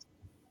environmentalist?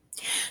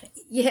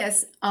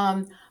 Yes,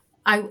 I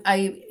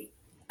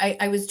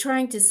was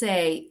trying to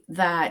say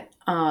that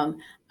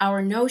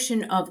our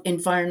notion of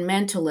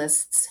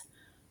environmentalists,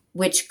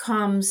 which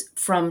comes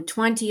from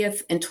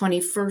 20th and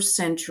 21st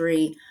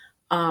century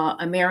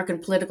American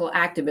political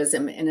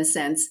activism, in a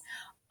sense,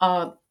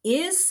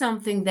 is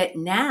something that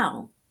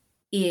now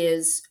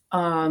is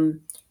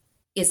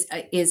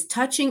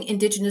touching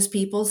Indigenous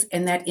peoples,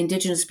 and that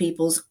Indigenous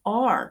peoples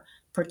are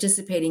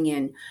participating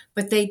in,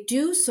 but they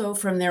do so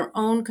from their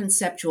own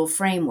conceptual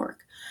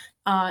framework.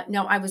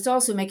 Now, I was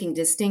also making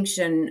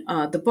distinction.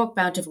 The book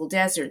Bountiful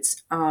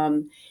Deserts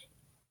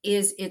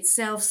is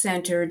itself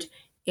centered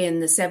in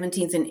the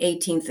 17th and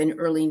 18th and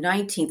early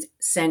 19th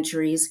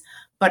centuries,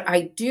 but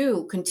I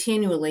do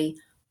continually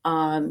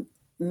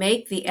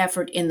make the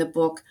effort in the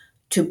book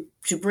to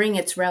bring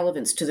its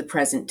relevance to the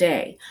present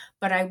day.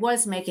 But I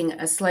was making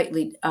a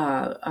slightly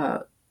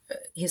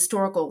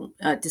historical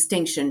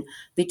distinction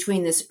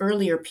between this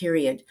earlier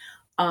period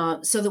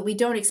so that we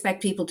don't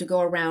expect people to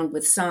go around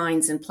with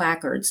signs and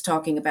placards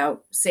talking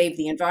about save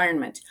the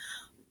environment.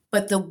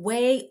 But the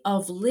way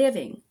of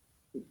living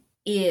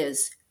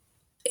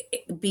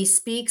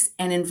bespeaks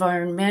an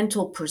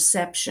environmental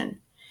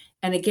perception.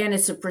 And again,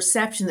 it's a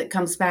perception that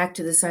comes back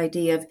to this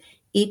idea of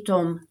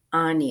itom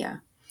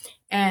ania.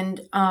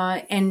 And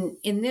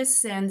in this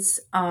sense,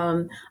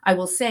 I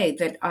will say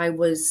that I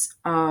was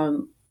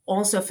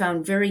also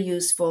found very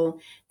useful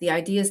the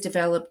ideas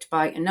developed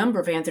by a number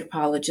of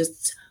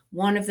anthropologists.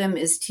 One of them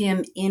is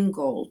Tim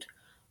Ingold,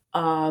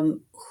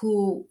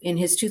 who in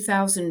his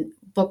 2000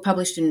 book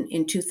published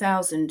in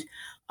 2000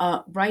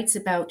 writes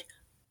about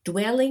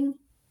dwelling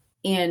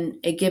in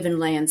a given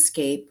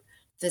landscape,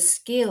 the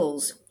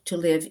skills to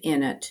live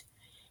in it,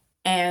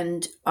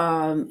 and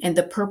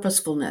the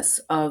purposefulness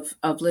of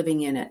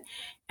living in it.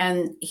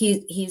 And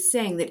he's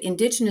saying that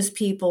Indigenous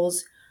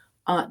peoples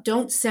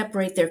don't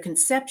separate their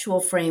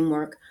conceptual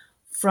framework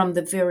from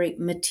the very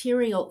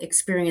material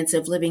experience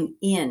of living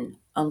in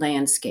a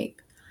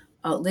landscape,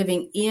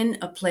 living in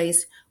a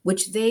place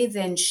which they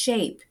then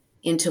shape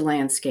into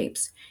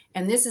landscapes.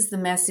 And this is the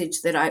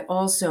message that I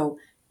also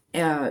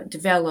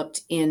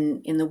developed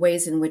in the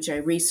ways in which I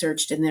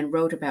researched and then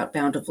wrote about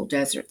Bountiful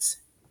Deserts.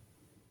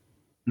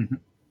 Mm-hmm.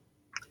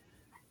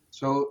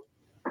 So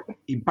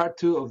in part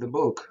 2 of the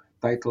book,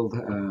 titled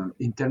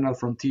Internal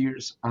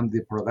Frontiers and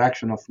the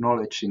Production of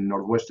Knowledge in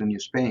Northwestern New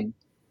Spain,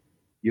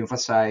 you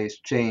emphasize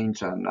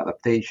change and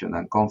adaptation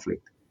and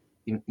conflict.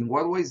 In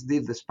what ways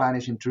did the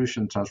Spanish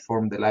intrusion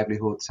transform the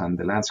livelihoods and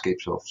the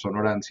landscapes of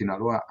Sonora and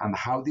Sinaloa, and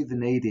how did the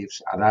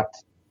natives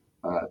adapt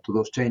to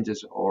those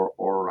changes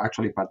or or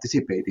actually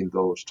participate in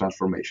those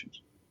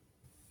transformations.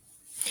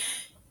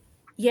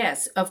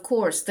 Yes, of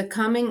course. The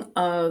coming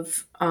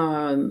of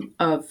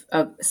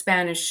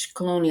Spanish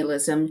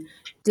colonialism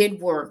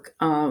did work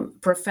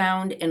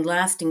profound and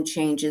lasting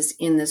changes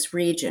in this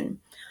region,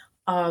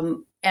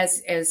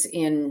 as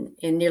in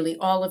nearly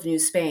all of New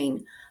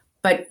Spain.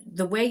 But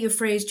the way you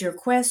phrased your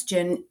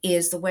question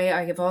is the way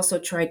I have also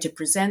tried to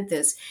present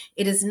this.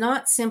 It is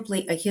not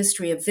simply a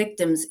history of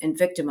victims and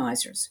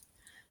victimizers.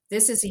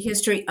 This is a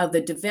history of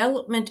the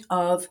development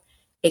of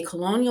a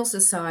colonial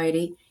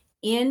society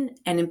in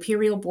an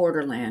imperial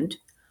borderland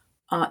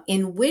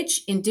in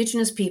which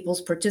indigenous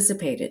peoples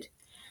participated.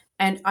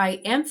 And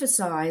I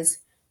emphasize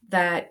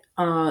that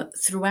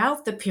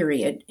throughout the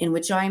period in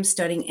which I am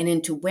studying and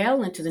into the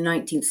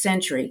 19th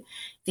century,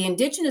 the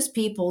indigenous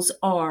peoples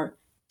are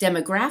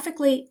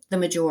demographically the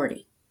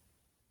majority.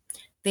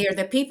 They are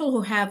the people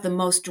who have the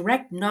most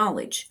direct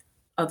knowledge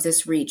of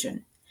this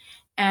region.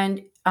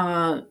 And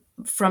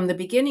from the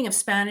beginning of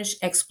Spanish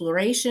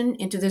exploration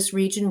into this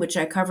region, which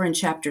I cover in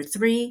chapter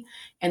 3,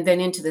 and then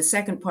into the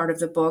second part of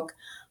the book,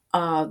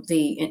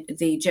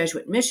 the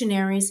Jesuit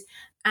missionaries,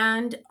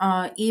 and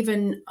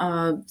even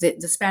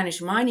the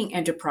Spanish mining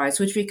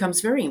enterprise, which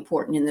becomes very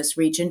important in this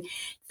region,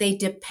 they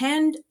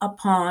depend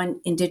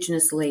upon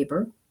indigenous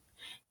labor,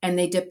 and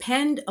they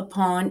depend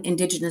upon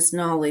indigenous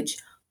knowledge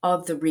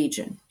of the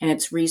region and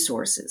its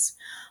resources.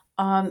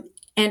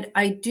 And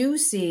I do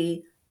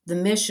see the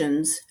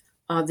missions,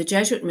 the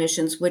Jesuit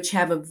missions, which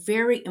have a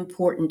very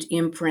important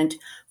imprint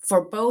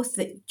for both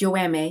the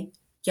Yoeme,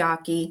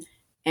 Yaqui,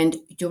 and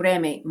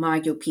Yureme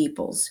Mayo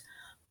peoples.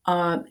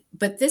 But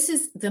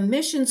the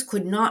missions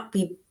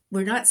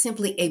were not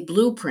simply a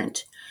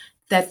blueprint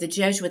that the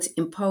Jesuits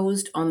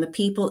imposed on the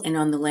people and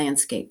on the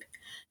landscape.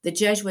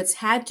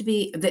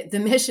 The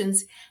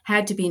missions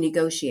had to be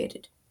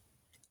negotiated,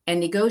 and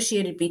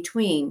negotiated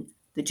between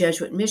the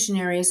Jesuit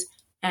missionaries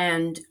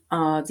and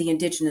the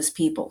indigenous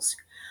peoples.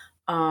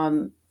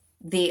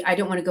 I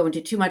don't want to go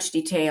into too much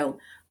detail,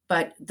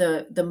 but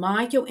the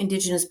Mayo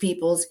indigenous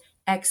peoples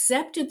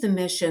accepted the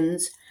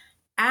missions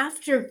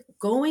after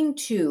going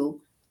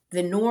to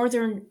the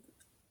northern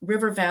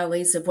river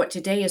valleys of what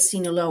today is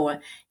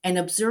Sinaloa and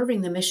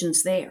observing the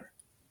missions there.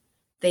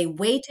 They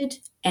waited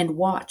and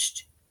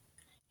watched,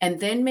 and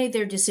then made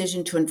their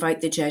decision to invite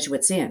the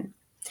Jesuits in.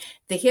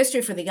 The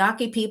history for the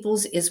Yaqui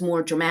peoples is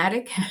more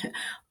dramatic.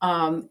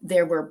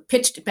 There were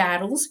pitched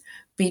battles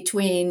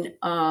between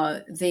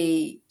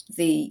the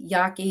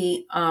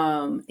Yaquini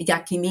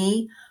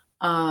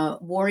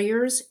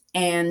warriors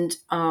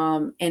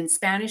and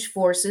Spanish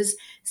forces.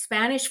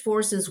 Spanish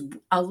forces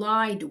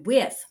allied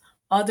with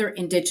other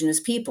indigenous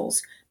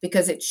peoples,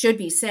 because it should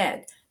be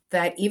said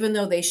that even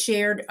though they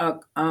shared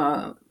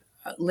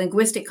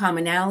linguistic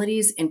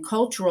commonalities and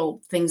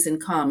cultural things in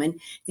common,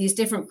 these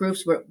different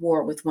groups were at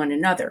war with one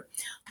another.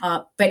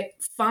 But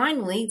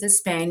finally, the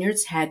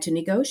Spaniards had to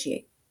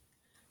negotiate.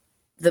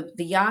 The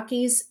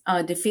Yaquis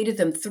defeated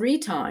them 3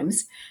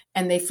 times,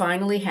 and they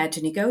finally had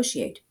to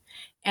negotiate.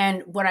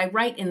 And what I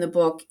write in the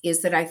book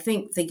is that I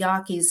think the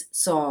Yaquis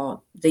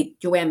saw, the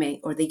Yoeme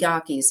or the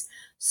Yaquis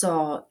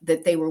saw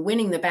that they were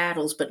winning the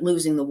battles but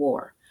losing the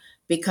war,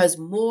 because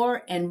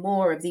more and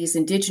more of these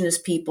indigenous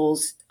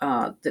peoples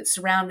that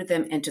surrounded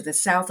them and to the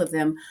south of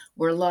them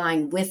were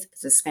allying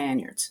with the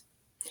Spaniards.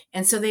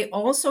 And so they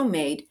also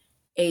made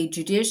a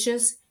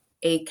judicious,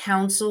 a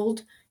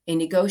counseled, a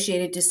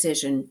negotiated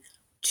decision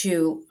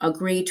to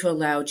agree to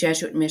allow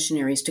Jesuit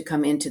missionaries to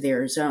come into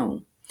their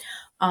zone.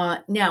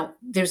 Now,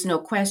 there's no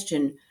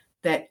question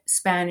that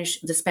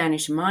the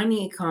Spanish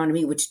mining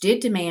economy, which did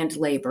demand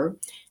labor,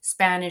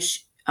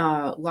 Spanish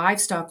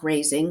livestock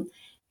raising,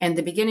 and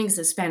the beginnings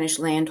of Spanish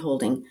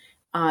landholding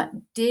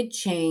did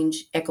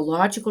change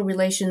ecological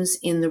relations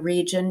in the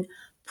region,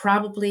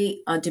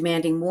 probably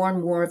demanding more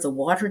and more of the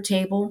water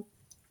table.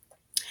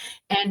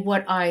 And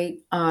what I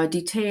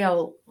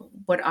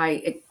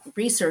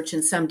research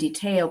in some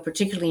detail,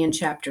 particularly in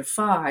chapter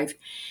 5,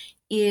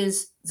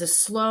 is the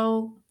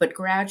slow but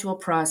gradual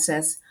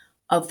process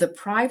of the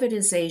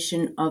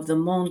privatization of the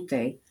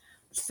monte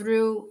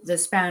through the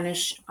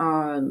Spanish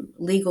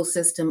legal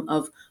system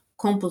of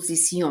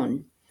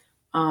composición,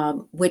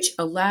 which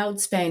allowed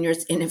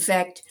Spaniards, in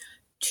effect,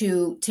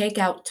 to take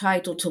out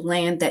title to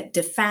land that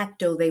de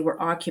facto they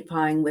were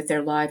occupying with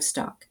their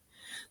livestock.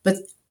 But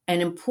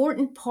an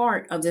important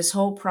part of this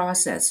whole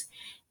process,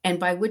 and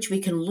by which we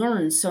can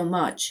learn so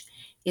much,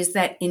 is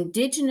that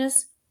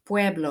indigenous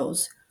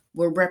pueblos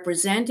were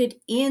represented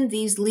in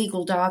these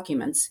legal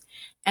documents,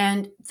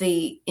 and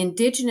the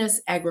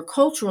indigenous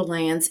agricultural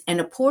lands and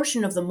a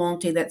portion of the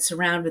monte that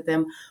surrounded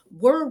them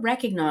were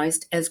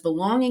recognized as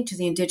belonging to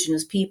the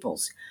indigenous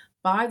peoples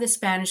by the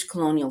Spanish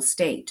colonial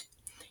state.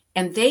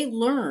 And the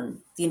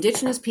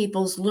indigenous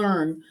peoples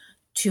learn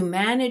to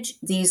manage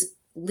these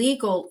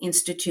legal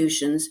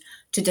institutions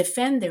to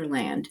defend their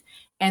land.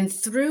 And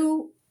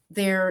through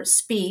their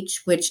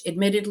speech, which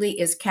admittedly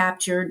is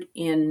captured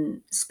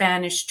in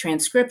Spanish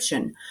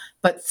transcription,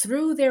 but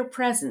through their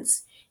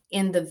presence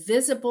in the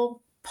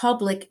visible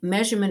public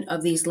measurement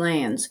of these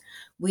lands,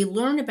 we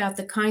learn about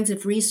the kinds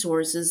of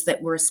resources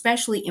that were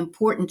especially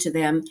important to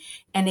them,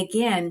 and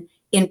again,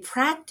 in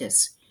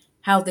practice,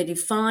 how they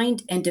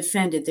defined and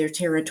defended their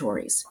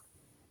territories.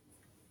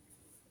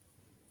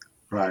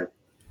 Right.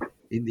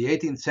 In the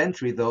 18th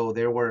century, though,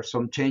 there were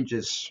some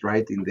changes,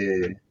 right, in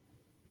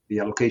the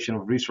allocation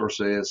of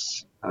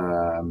resources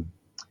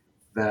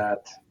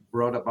that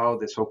brought about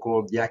the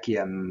so-called Yaqui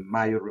and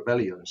Mayo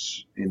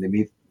rebellions in the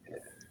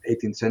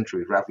mid-18th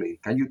century, roughly.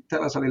 Can you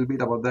tell us a little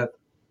bit about that?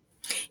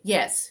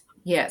 Yes.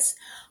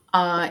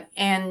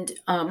 And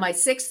my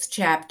sixth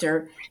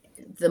chapter,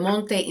 The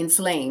Monte in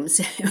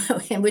Flames,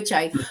 in which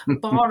I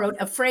borrowed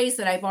a phrase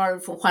that I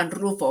borrowed from Juan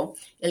Rufo,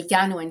 El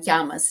Llano en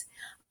Llamas,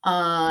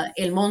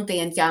 El Monte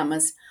en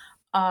Llamas.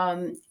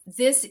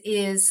 This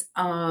is,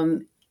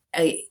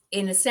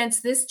 in a sense,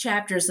 this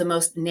chapter is the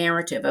most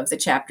narrative of the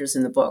chapters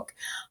in the book.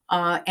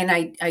 And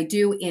I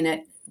do in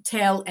it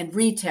tell and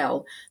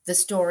retell the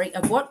story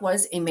of what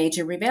was a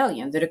major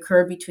rebellion that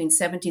occurred between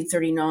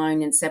 1739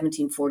 and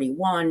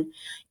 1741,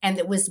 and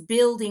that was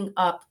building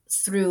up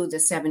through the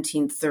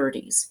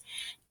 1730s.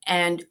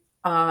 And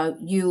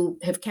you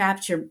have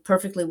captured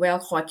perfectly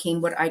well,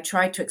 Joaquin, what I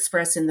tried to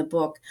express in the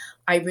book.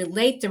 I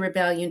relate the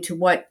rebellion to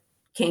what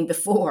came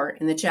before,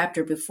 in the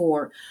chapter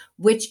before,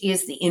 which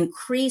is the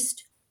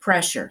increased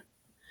pressure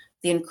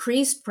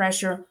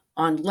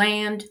on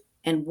land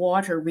and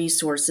water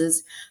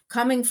resources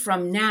coming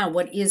from now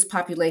what is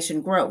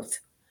population growth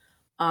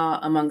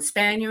among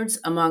Spaniards,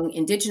 among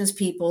indigenous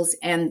peoples,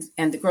 and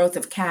the growth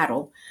of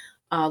cattle,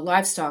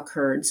 livestock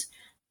herds.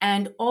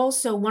 And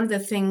also one of the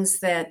things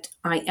that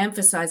I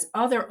emphasize,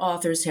 other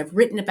authors have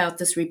written about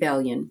this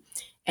rebellion,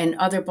 and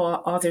other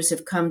authors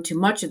have come to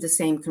much of the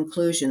same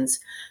conclusions,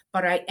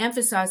 but I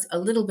emphasize a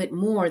little bit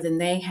more than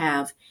they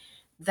have,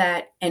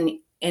 that an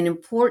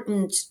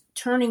important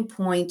turning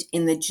point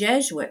in the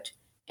Jesuit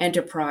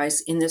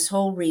enterprise in this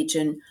whole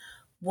region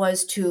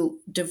was to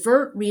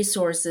divert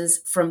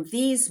resources from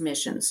these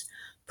missions,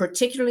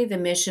 particularly the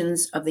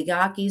missions of the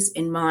Yaquis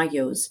and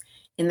Mayos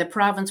in the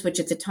province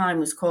which at the time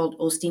was called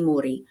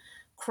Ostimuri,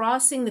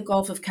 crossing the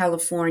Gulf of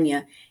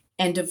California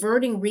and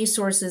diverting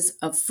resources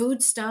of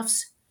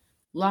foodstuffs,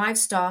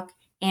 livestock,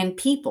 and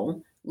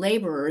people,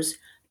 laborers,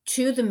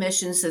 to the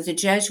missions that the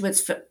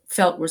Jesuits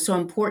felt were so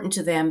important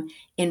to them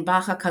in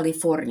Baja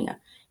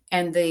California.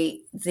 And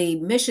the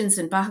missions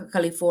in Baja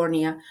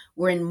California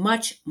were in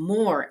much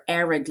more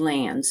arid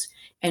lands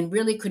and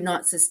really could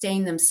not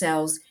sustain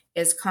themselves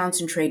as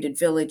concentrated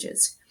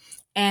villages.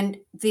 And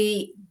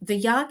the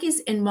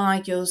Yaquis and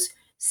Mayos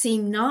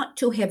seem not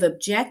to have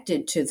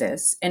objected to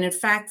this. And in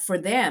fact, for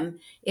them,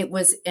 it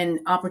was an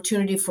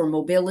opportunity for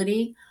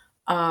mobility.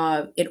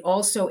 It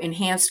also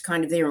enhanced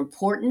kind of their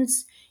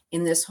importance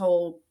in this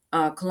whole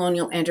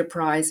colonial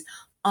enterprise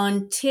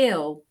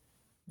until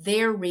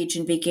their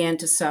region began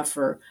to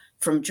suffer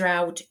from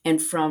drought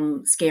and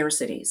from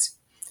scarcities.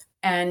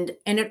 And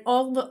it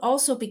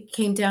also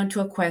came down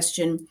to a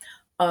question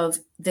of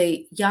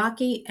the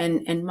Yaqui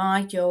and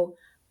Mayo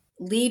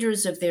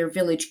leaders of their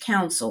village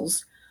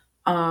councils,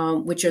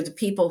 which are the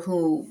people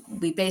who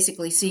we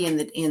basically see in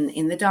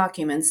the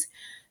documents.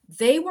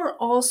 They were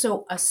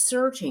also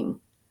asserting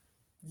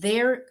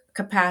their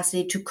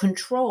capacity to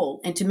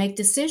control and to make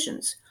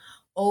decisions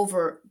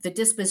over the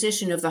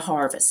disposition of the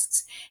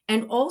harvests,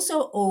 and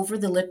also over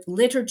the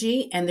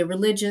liturgy and the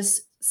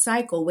religious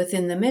cycle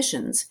within the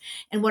missions.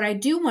 And what I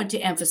do want to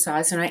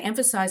emphasize, and I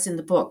emphasize in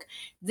the book,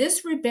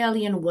 this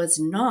rebellion was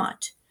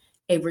not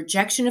a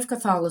rejection of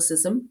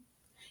Catholicism.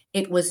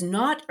 It was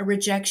not a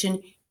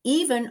rejection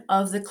even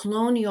of the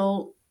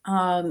colonial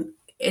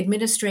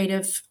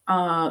administrative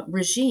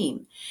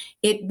regime.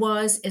 It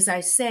was, as I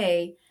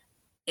say,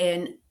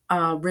 an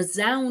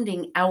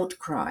resounding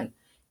outcry.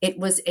 It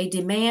was a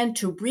demand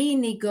to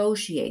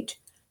renegotiate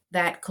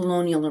that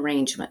colonial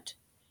arrangement,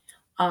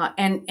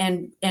 and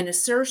an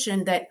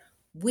assertion that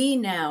we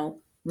now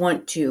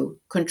want to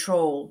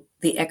control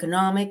the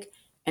economic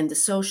and the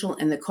social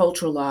and the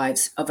cultural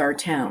lives of our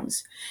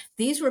towns.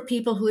 These were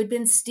people who had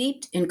been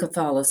steeped in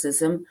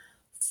Catholicism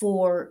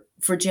for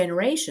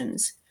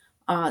generations,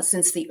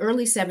 since the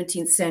early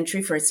 17th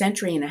century, for a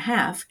century and a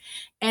half,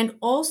 and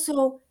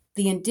also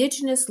the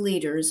indigenous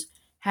leaders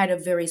had a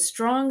very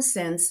strong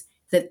sense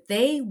that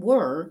they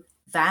were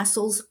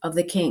vassals of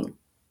the king.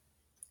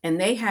 And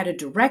they had a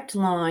direct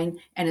line,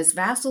 and as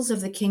vassals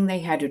of the king, they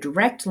had a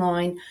direct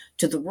line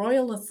to the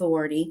royal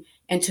authority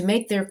and to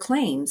make their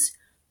claims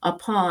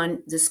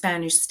upon the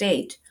Spanish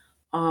state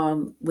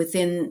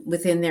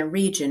within their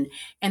region.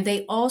 And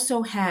they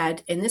also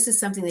had, and this is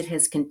something that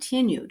has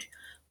continued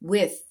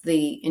with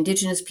the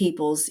indigenous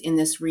peoples in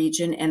this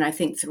region, and I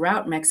think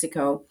throughout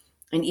Mexico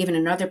and even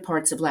in other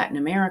parts of Latin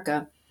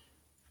America,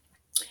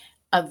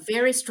 a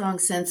very strong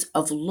sense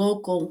of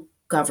local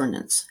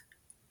governance.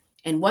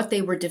 And what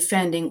they were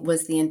defending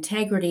was the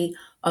integrity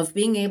of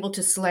being able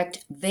to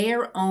select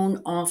their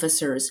own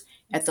officers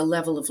at the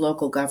level of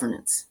local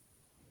governance.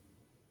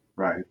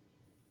 Right.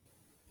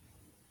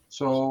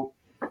 So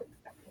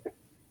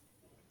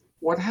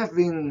what have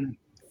been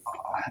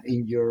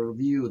in your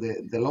view,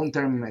 the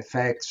long-term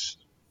effects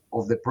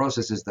of the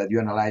processes that you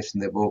analyze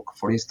in the book?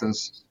 For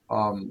instance,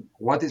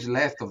 what is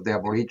left of the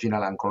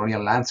Aboriginal and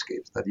colonial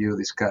landscapes that you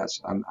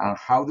discuss, and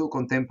how do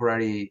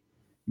contemporary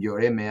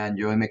Yoreme and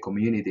Yoeme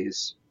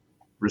communities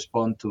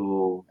respond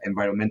to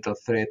environmental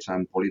threats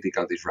and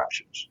political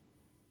disruptions?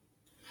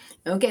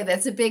 Okay,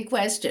 that's a big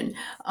question,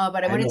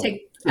 but I want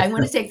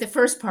to take the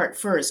first part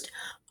first.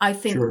 I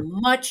think Sure.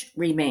 much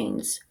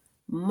remains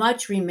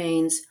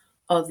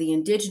of the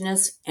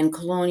indigenous and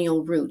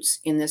colonial roots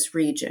in this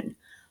region.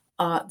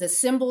 The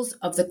symbols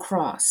of the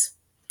cross,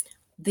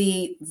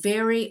 the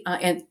very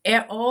and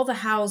all the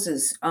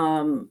houses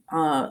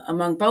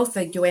among both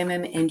the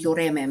Yoemem and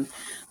Yoremem,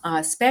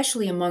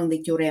 especially among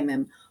the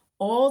Yoremem,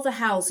 all the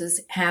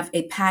houses have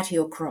a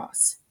patio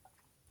cross.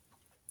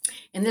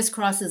 And this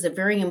cross is a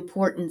very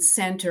important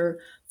center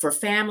for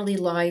family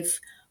life,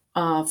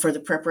 for the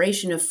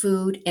preparation of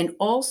food, and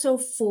also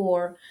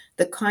for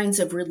the kinds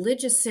of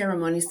religious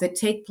ceremonies that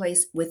take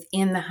place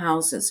within the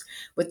houses,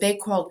 what they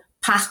call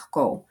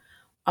pahko,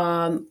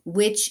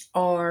 which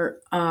are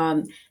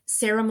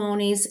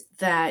ceremonies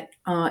that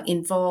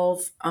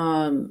involve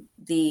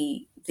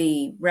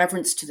the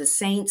reverence to the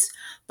saints,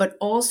 but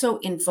also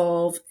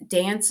involve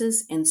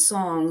dances and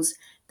songs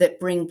that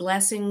bring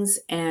blessings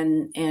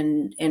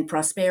and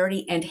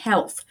prosperity and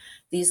health.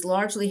 These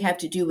largely have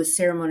to do with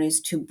ceremonies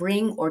to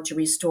bring or to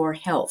restore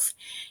health.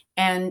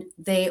 And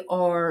they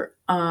are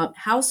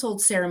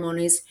household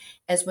ceremonies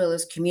as well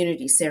as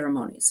community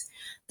ceremonies.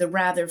 The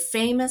rather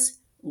famous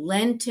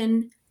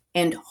Lenten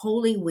and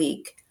Holy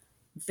Week,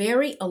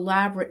 very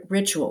elaborate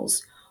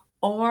rituals,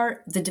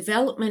 are the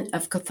development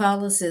of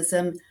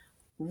Catholicism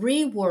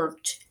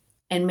reworked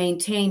and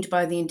maintained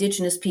by the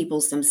indigenous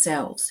peoples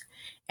themselves.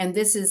 And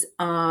this is,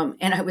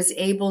 and I was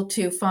able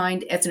to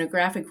find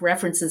ethnographic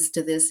references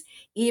to this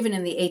even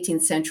in the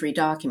 18th century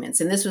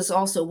documents. And this was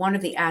also one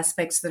of the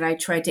aspects that I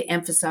tried to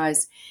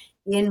emphasize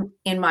in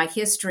my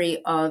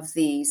history of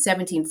the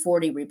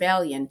 1740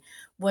 rebellion,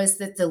 was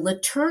that the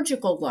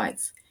liturgical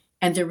life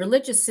and the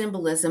religious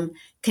symbolism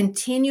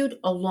continued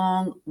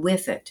along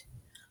with it.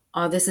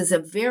 This is a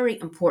very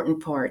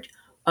important part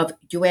of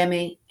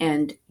Yoeme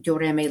and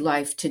Yoreme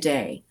life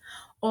today.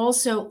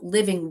 Also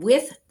living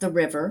with the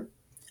river,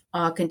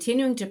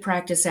 continuing to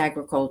practice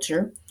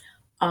agriculture,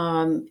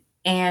 and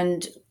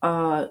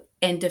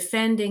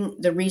defending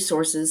the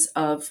resources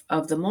of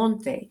the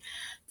monte.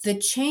 The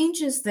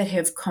changes that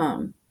have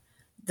come,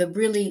 the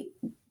really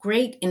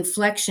great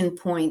inflection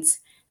points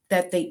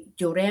that the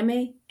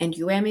Yoreme and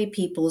Yoeme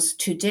peoples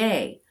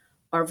today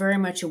are very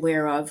much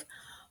aware of,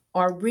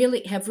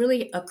 have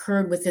really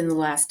occurred within the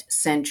last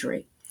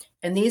century.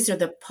 And these are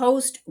the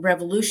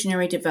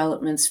post-revolutionary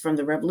developments from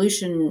the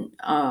revolution,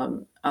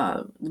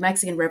 the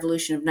Mexican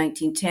Revolution of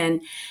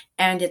 1910,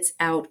 and its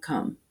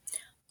outcome.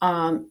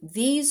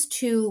 These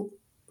two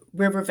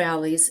river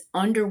valleys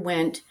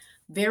underwent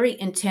very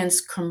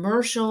intense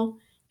commercial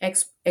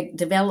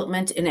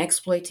development and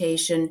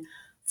exploitation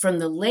from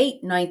the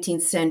late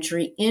 19th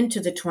century into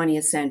the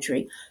 20th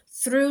century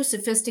through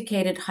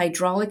sophisticated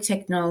hydraulic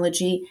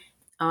technology,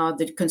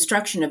 the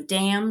construction of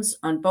dams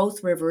on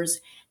both rivers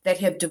that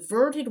have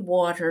diverted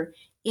water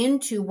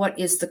into what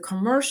is the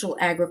commercial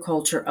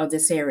agriculture of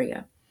this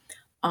area.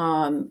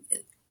 And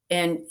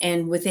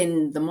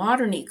within the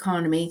modern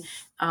economy,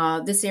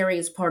 this area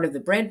is part of the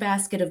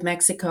breadbasket of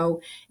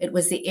Mexico. It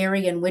was the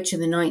area in which in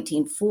the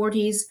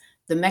 1940s,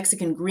 the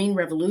Mexican Green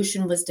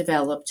Revolution was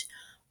developed,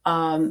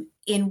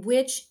 in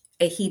which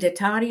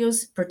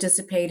ejidatarios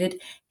participated.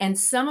 And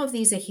some of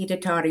these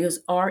ejidatarios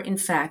are, in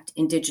fact,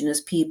 indigenous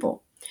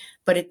people.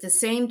 But at the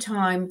same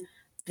time,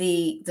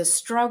 the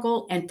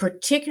struggle, and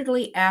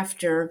particularly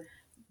after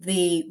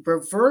the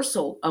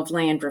reversal of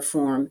land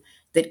reform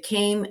that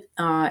came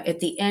at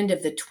the end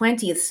of the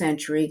 20th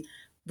century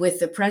with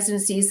the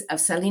presidencies of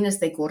Salinas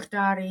de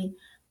Gortari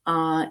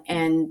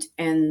and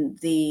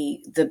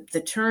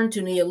the turn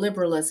to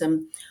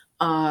neoliberalism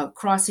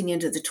crossing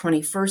into the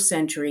 21st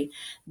century,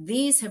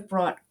 these have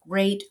brought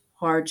great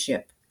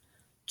hardship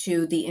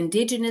to the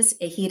indigenous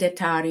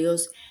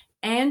ejidatarios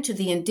and to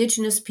the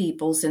indigenous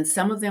peoples, and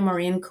some of them are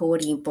in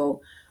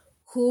Coarimpo,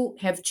 who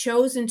have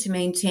chosen to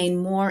maintain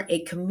more a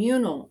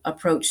communal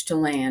approach to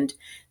land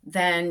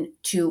than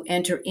to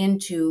enter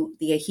into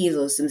the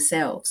ejidos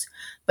themselves.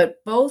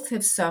 But both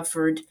have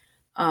suffered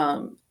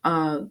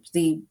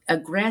the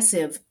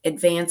aggressive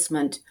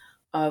advancement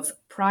of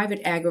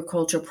private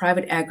agriculture,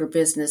 private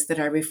agribusiness that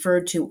I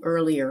referred to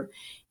earlier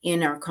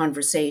in our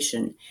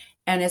conversation.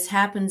 And as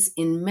happens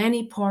in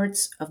many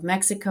parts of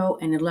Mexico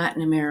and in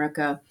Latin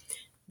America,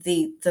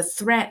 the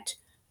threat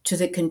to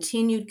the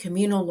continued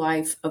communal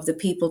life of the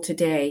people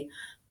today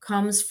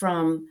comes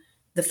from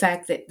the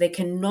fact that they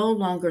can no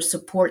longer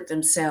support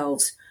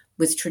themselves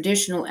with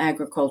traditional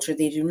agriculture.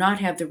 They do not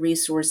have the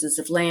resources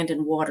of land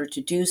and water to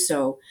do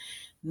so.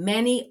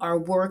 Many are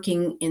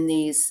working in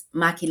these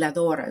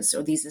maquiladoras,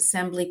 or these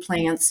assembly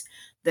plants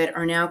that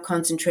are now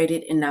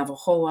concentrated in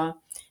Navojoa.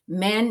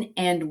 Men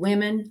and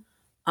women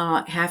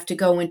have to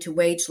go into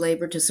wage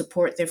labor to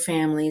support their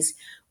families,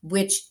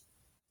 which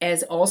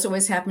as also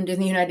has happened in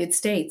the United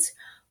States,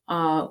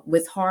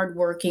 with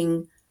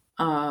hardworking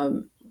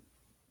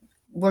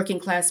working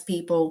class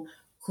people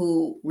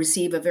who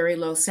receive a very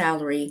low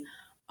salary.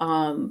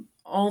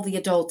 All the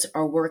adults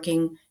are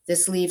working.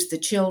 This leaves the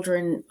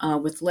children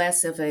with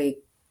less of a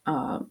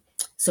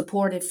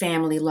supportive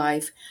family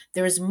life.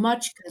 There is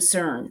much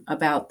concern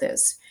about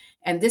this.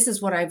 And this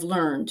is what I've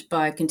learned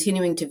by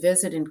continuing to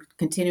visit and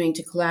continuing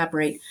to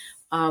collaborate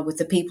with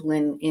the people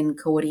in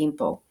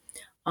Coahuilco.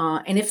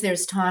 And if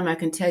there's time, I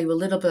can tell you a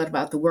little bit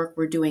about the work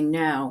we're doing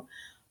now,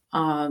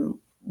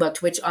 but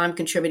to which I'm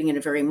contributing in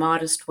a very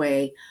modest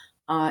way,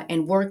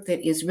 and work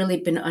that has really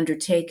been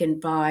undertaken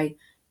by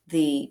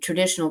the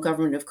traditional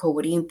government of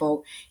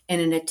Coahuilco in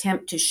an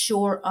attempt to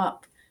shore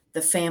up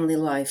the family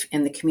life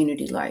and the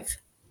community life.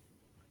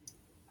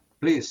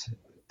 Please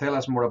tell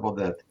us more about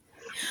that.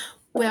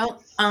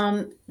 Well,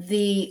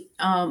 the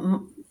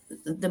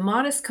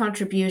modest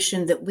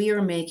contribution that we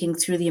are making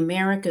through the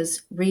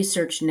Americas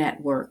Research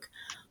Network,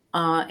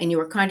 and you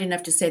were kind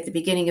enough to say at the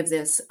beginning of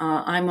this,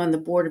 I'm on the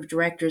board of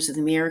directors of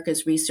the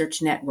Americas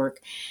Research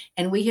Network,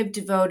 and we have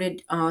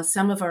devoted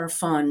some of our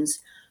funds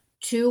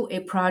to a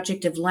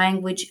project of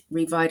language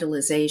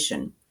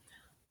revitalization.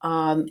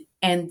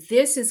 And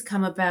this has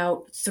come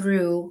about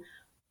through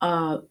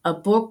a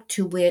book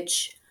to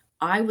which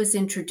I was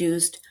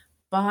introduced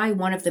by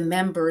one of the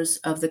members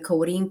of the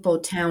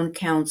Coahuilco Town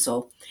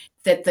Council,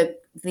 that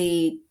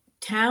the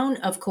town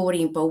of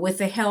Coahuilco, with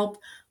the help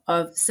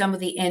of some of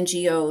the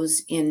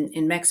NGOs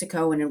in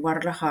Mexico and in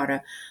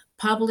Guadalajara,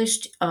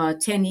 published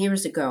 10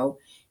 years ago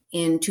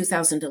in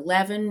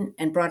 2011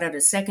 and brought out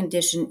a second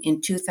edition in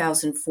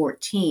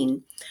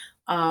 2014,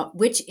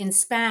 which in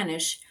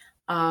Spanish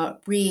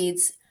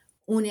reads,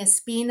 Una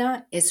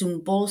espina es un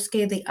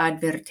bosque de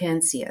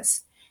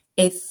advertencias.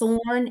 A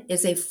thorn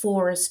is a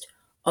forest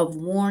of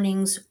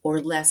warnings or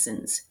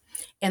lessons.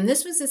 And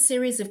this was a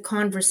series of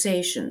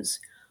conversations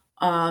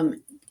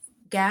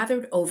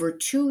gathered over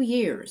 2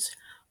 years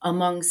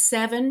among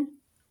 7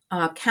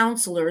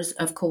 counselors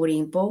of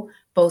Coahuilco,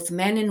 both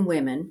men and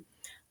women,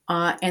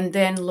 and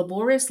then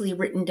laboriously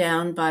written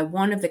down by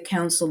one of the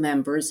council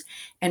members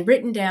and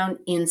written down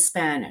in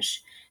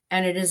Spanish.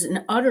 And it is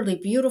an utterly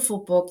beautiful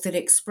book that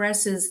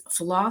expresses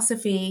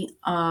philosophy,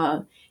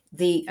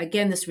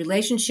 this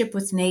relationship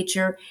with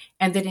nature,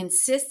 and that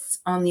insists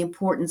on the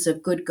importance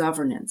of good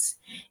governance.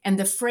 And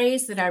the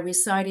phrase that I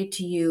recited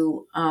to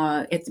you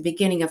at the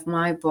beginning of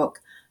my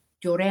book,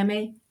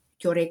 Yoreme,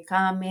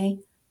 Yorekame,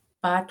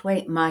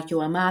 Patwe,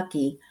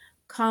 Mayoamaki,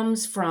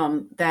 comes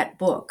from that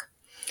book.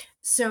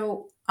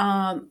 So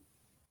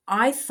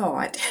I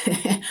thought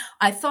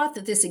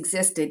that this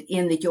existed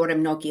in the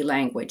Yoremnoki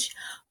language.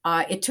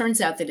 It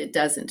turns out that it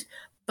doesn't.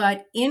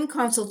 But in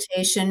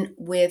consultation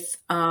with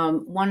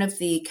one of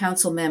the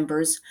council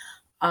members,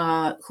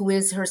 who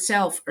is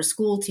herself a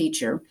school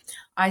teacher,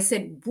 I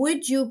said,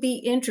 would you be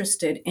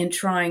interested in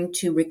trying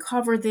to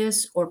recover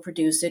this or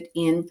produce it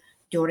in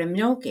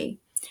Yoremnoki?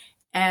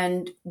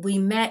 And we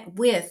met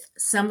with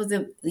some of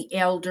the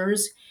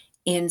elders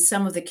in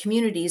some of the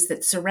communities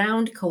that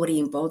surround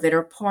Coahuilco that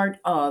are part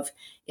of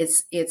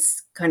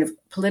its kind of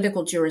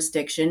political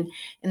jurisdiction.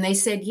 And they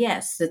said,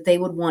 yes, that they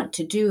would want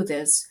to do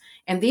this.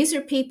 And these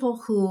are people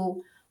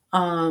who,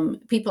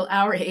 people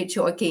our age,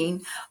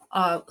 Joaquin,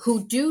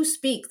 who do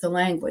speak the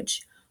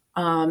language.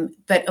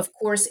 But of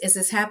course, as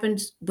has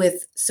happened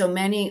with so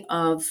many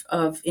of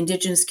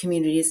indigenous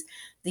communities,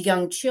 the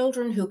young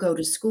children who go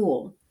to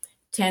school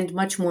tend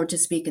much more to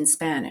speak in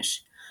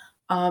Spanish.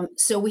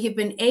 So we have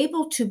been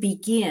able to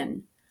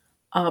begin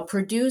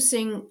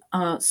producing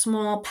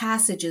small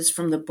passages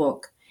from the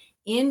book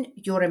in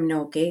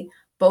Yoremnoki,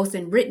 both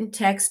in written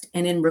text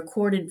and in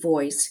recorded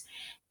voice.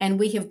 And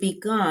we have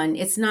begun,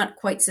 it's not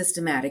quite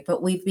systematic,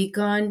 but we've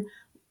begun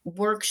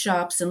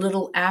workshops and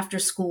little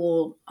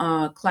after-school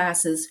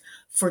classes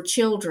for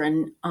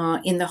children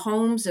in the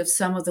homes of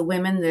some of the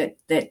women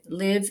that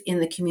live in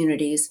the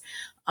communities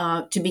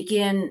to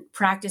begin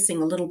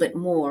practicing a little bit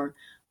more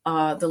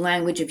the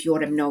language of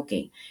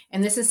Yoremnoki.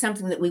 And this is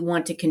something that we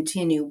want to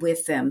continue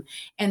with them.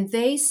 And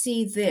they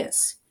see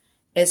this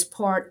as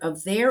part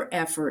of their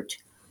effort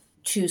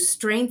to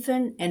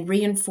strengthen and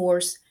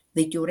reinforce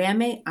the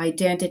Yoreme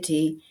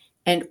identity,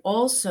 and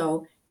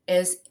also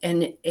as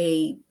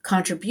a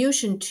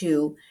contribution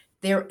to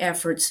their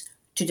efforts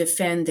to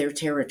defend their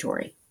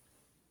territory.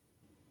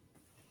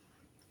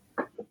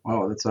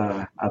 Wow, that's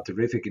a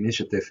terrific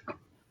initiative.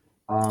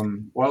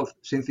 Well,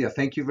 Cynthia,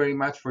 thank you very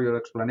much for your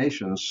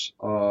explanations.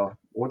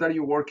 What are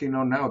you working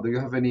on now? Do you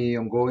have any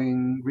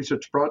ongoing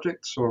research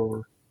projects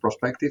or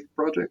prospective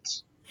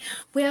projects?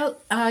 Well,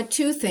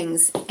 2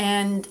 things,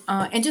 and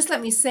just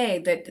let me say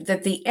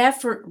that the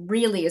effort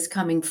really is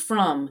coming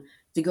from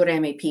the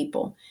Yoreme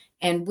people,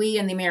 and we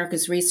in the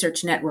Americas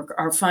Research Network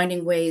are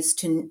finding ways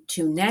to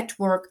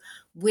network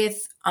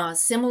with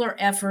similar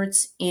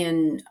efforts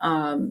in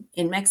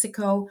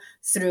Mexico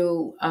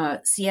through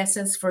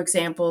CIESAS, for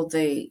example,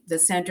 the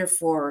Center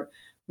for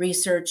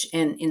Research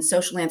in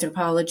Social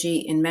Anthropology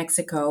in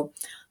Mexico.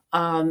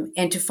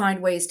 and to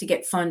find ways to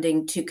get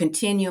funding to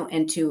continue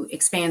and to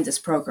expand this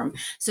program.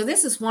 So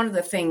this is one of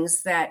the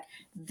things that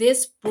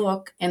this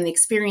book and the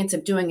experience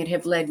of doing it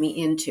have led me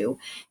into.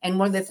 And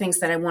one of the things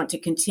that I want to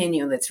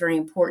continue that's very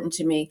important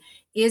to me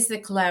is the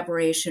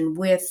collaboration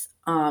with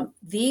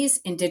these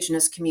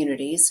indigenous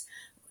communities,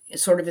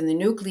 sort of in the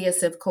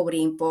nucleus of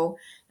Coahuilco,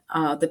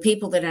 the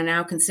people that I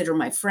now consider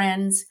my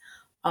friends,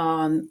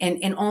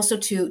 and also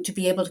to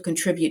be able to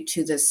contribute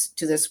to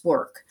this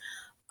work.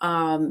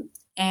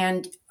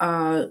 And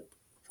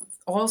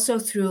also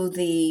through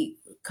the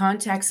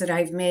contacts that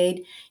I've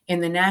made in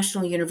the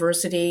National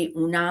University,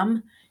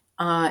 UNAM,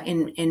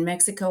 in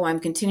Mexico, I'm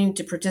continuing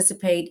to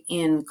participate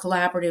in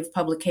collaborative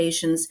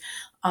publications,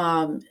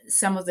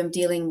 some of them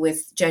dealing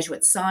with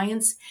Jesuit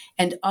science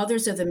and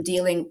others of them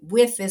dealing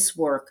with this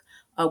work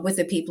with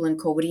the people in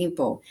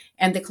Coahuilco.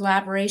 And the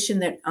collaboration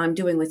that I'm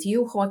doing with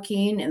you,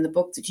 Joaquin, and the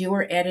book that you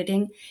are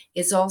editing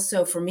is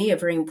also, for me, a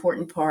very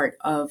important part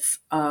of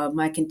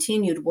my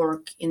continued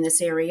work in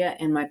this area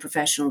and my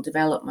professional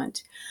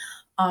development.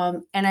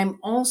 And I'm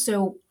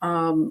also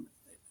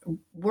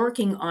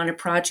working on a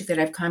project that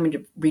I've kind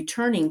of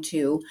returning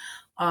to,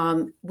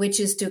 which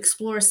is to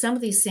explore some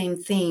of these same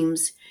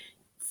themes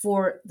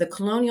for the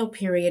colonial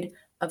period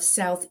of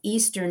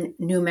southeastern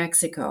New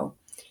Mexico,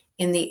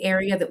 in the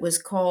area that was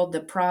called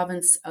the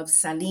province of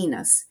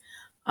Salinas,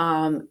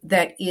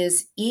 that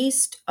is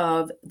east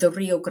of the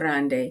Rio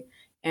Grande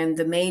and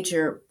the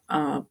major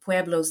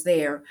pueblos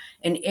there,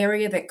 an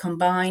area that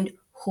combined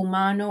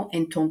Jumano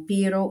and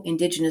Tompiro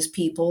indigenous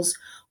peoples,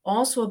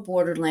 also a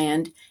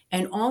borderland,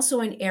 and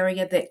also an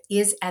area that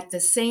is at the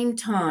same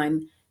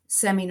time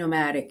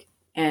semi-nomadic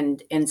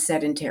and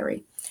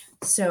sedentary.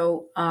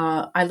 So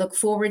I look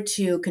forward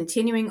to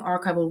continuing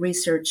archival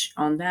research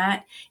on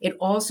that. It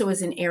also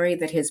is an area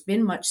that has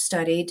been much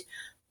studied,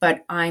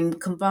 but I'm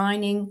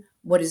combining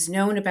what is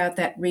known about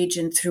that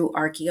region through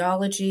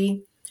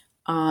archaeology,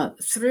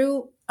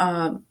 through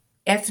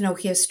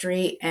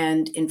ethnohistory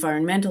and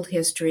environmental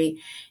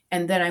history,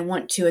 and then I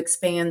want to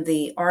expand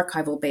the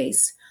archival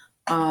base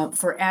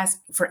for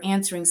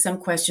answering some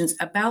questions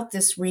about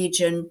this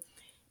region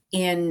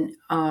in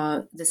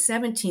the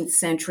 17th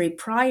century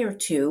prior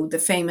to the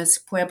famous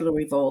Pueblo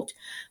Revolt,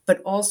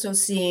 but also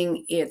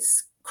seeing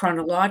its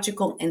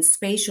chronological and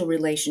spatial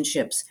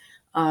relationships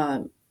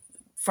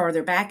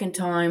farther back in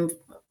time,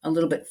 a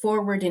little bit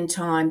forward in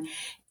time,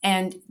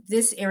 and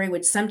this area,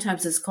 which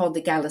sometimes is called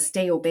the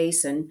Galisteo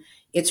Basin,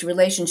 its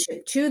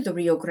relationship to the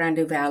Rio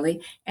Grande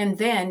Valley, and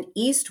then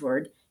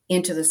eastward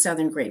into the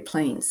southern Great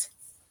Plains.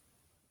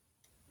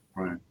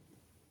 Right.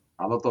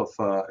 A lot of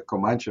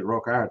Comanche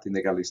rock art in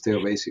the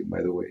Galisteo Basin,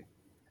 by the way.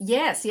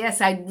 Yes.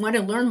 I want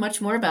to learn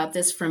much more about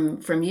this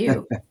from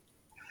you.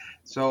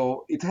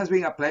 So it has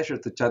been a pleasure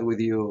to chat with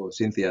you,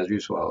 Cynthia, as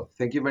usual.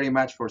 Thank you very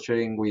much for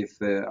sharing with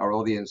our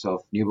audience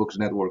of New Books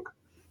Network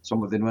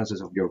some of the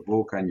nuances of your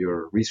book and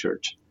your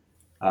research.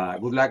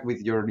 Good luck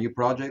with your new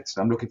projects.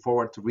 I'm looking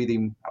forward to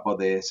reading about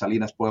the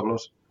Salinas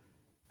Pueblos,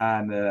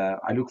 and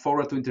I look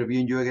forward to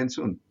interviewing you again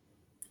soon.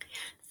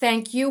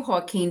 Thank you,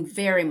 Joaquin,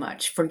 very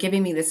much for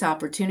giving me this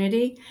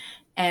opportunity.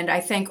 And I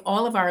thank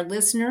all of our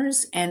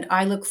listeners, and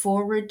I look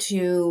forward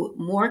to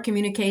more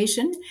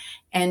communication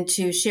and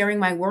to sharing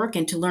my work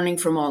and to learning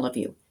from all of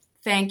you.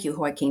 Thank you,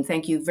 Joaquin.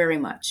 Thank you very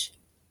much.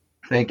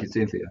 Thank you,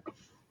 Cynthia.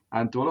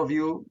 And to all of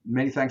you,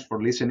 many thanks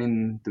for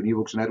listening to New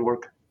Books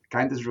Network.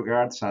 Kindest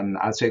regards, and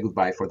I'll say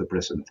goodbye for the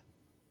present.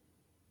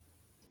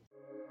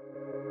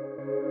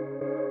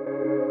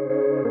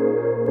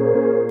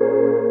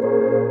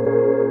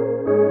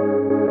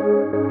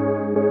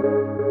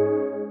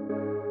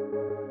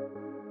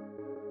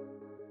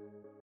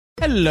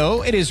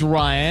 Hello, it is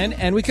Ryan,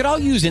 and we could all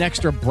use an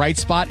extra bright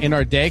spot in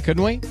our day,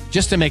 couldn't we?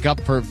 Just to make up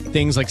for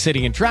things like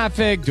sitting in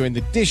traffic, doing the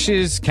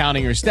dishes,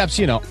 counting your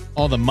steps,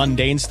 all the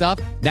mundane stuff.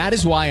 That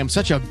is why I'm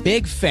such a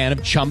big fan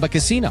of Chumba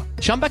Casino.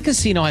 Chumba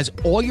Casino has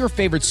all your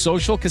favorite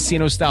social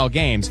casino-style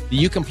games that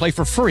you can play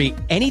for free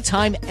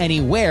anytime,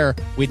 anywhere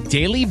with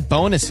daily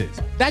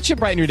bonuses. That should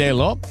brighten your day a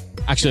little.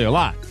 Actually, a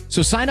lot.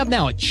 So sign up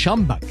now at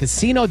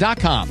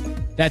ChumbaCasino.com.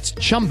 That's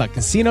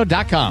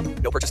ChumbaCasino.com.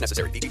 No purchase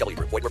necessary. VGW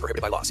Group. Void where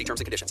prohibited by law. See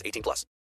terms and conditions. 18+.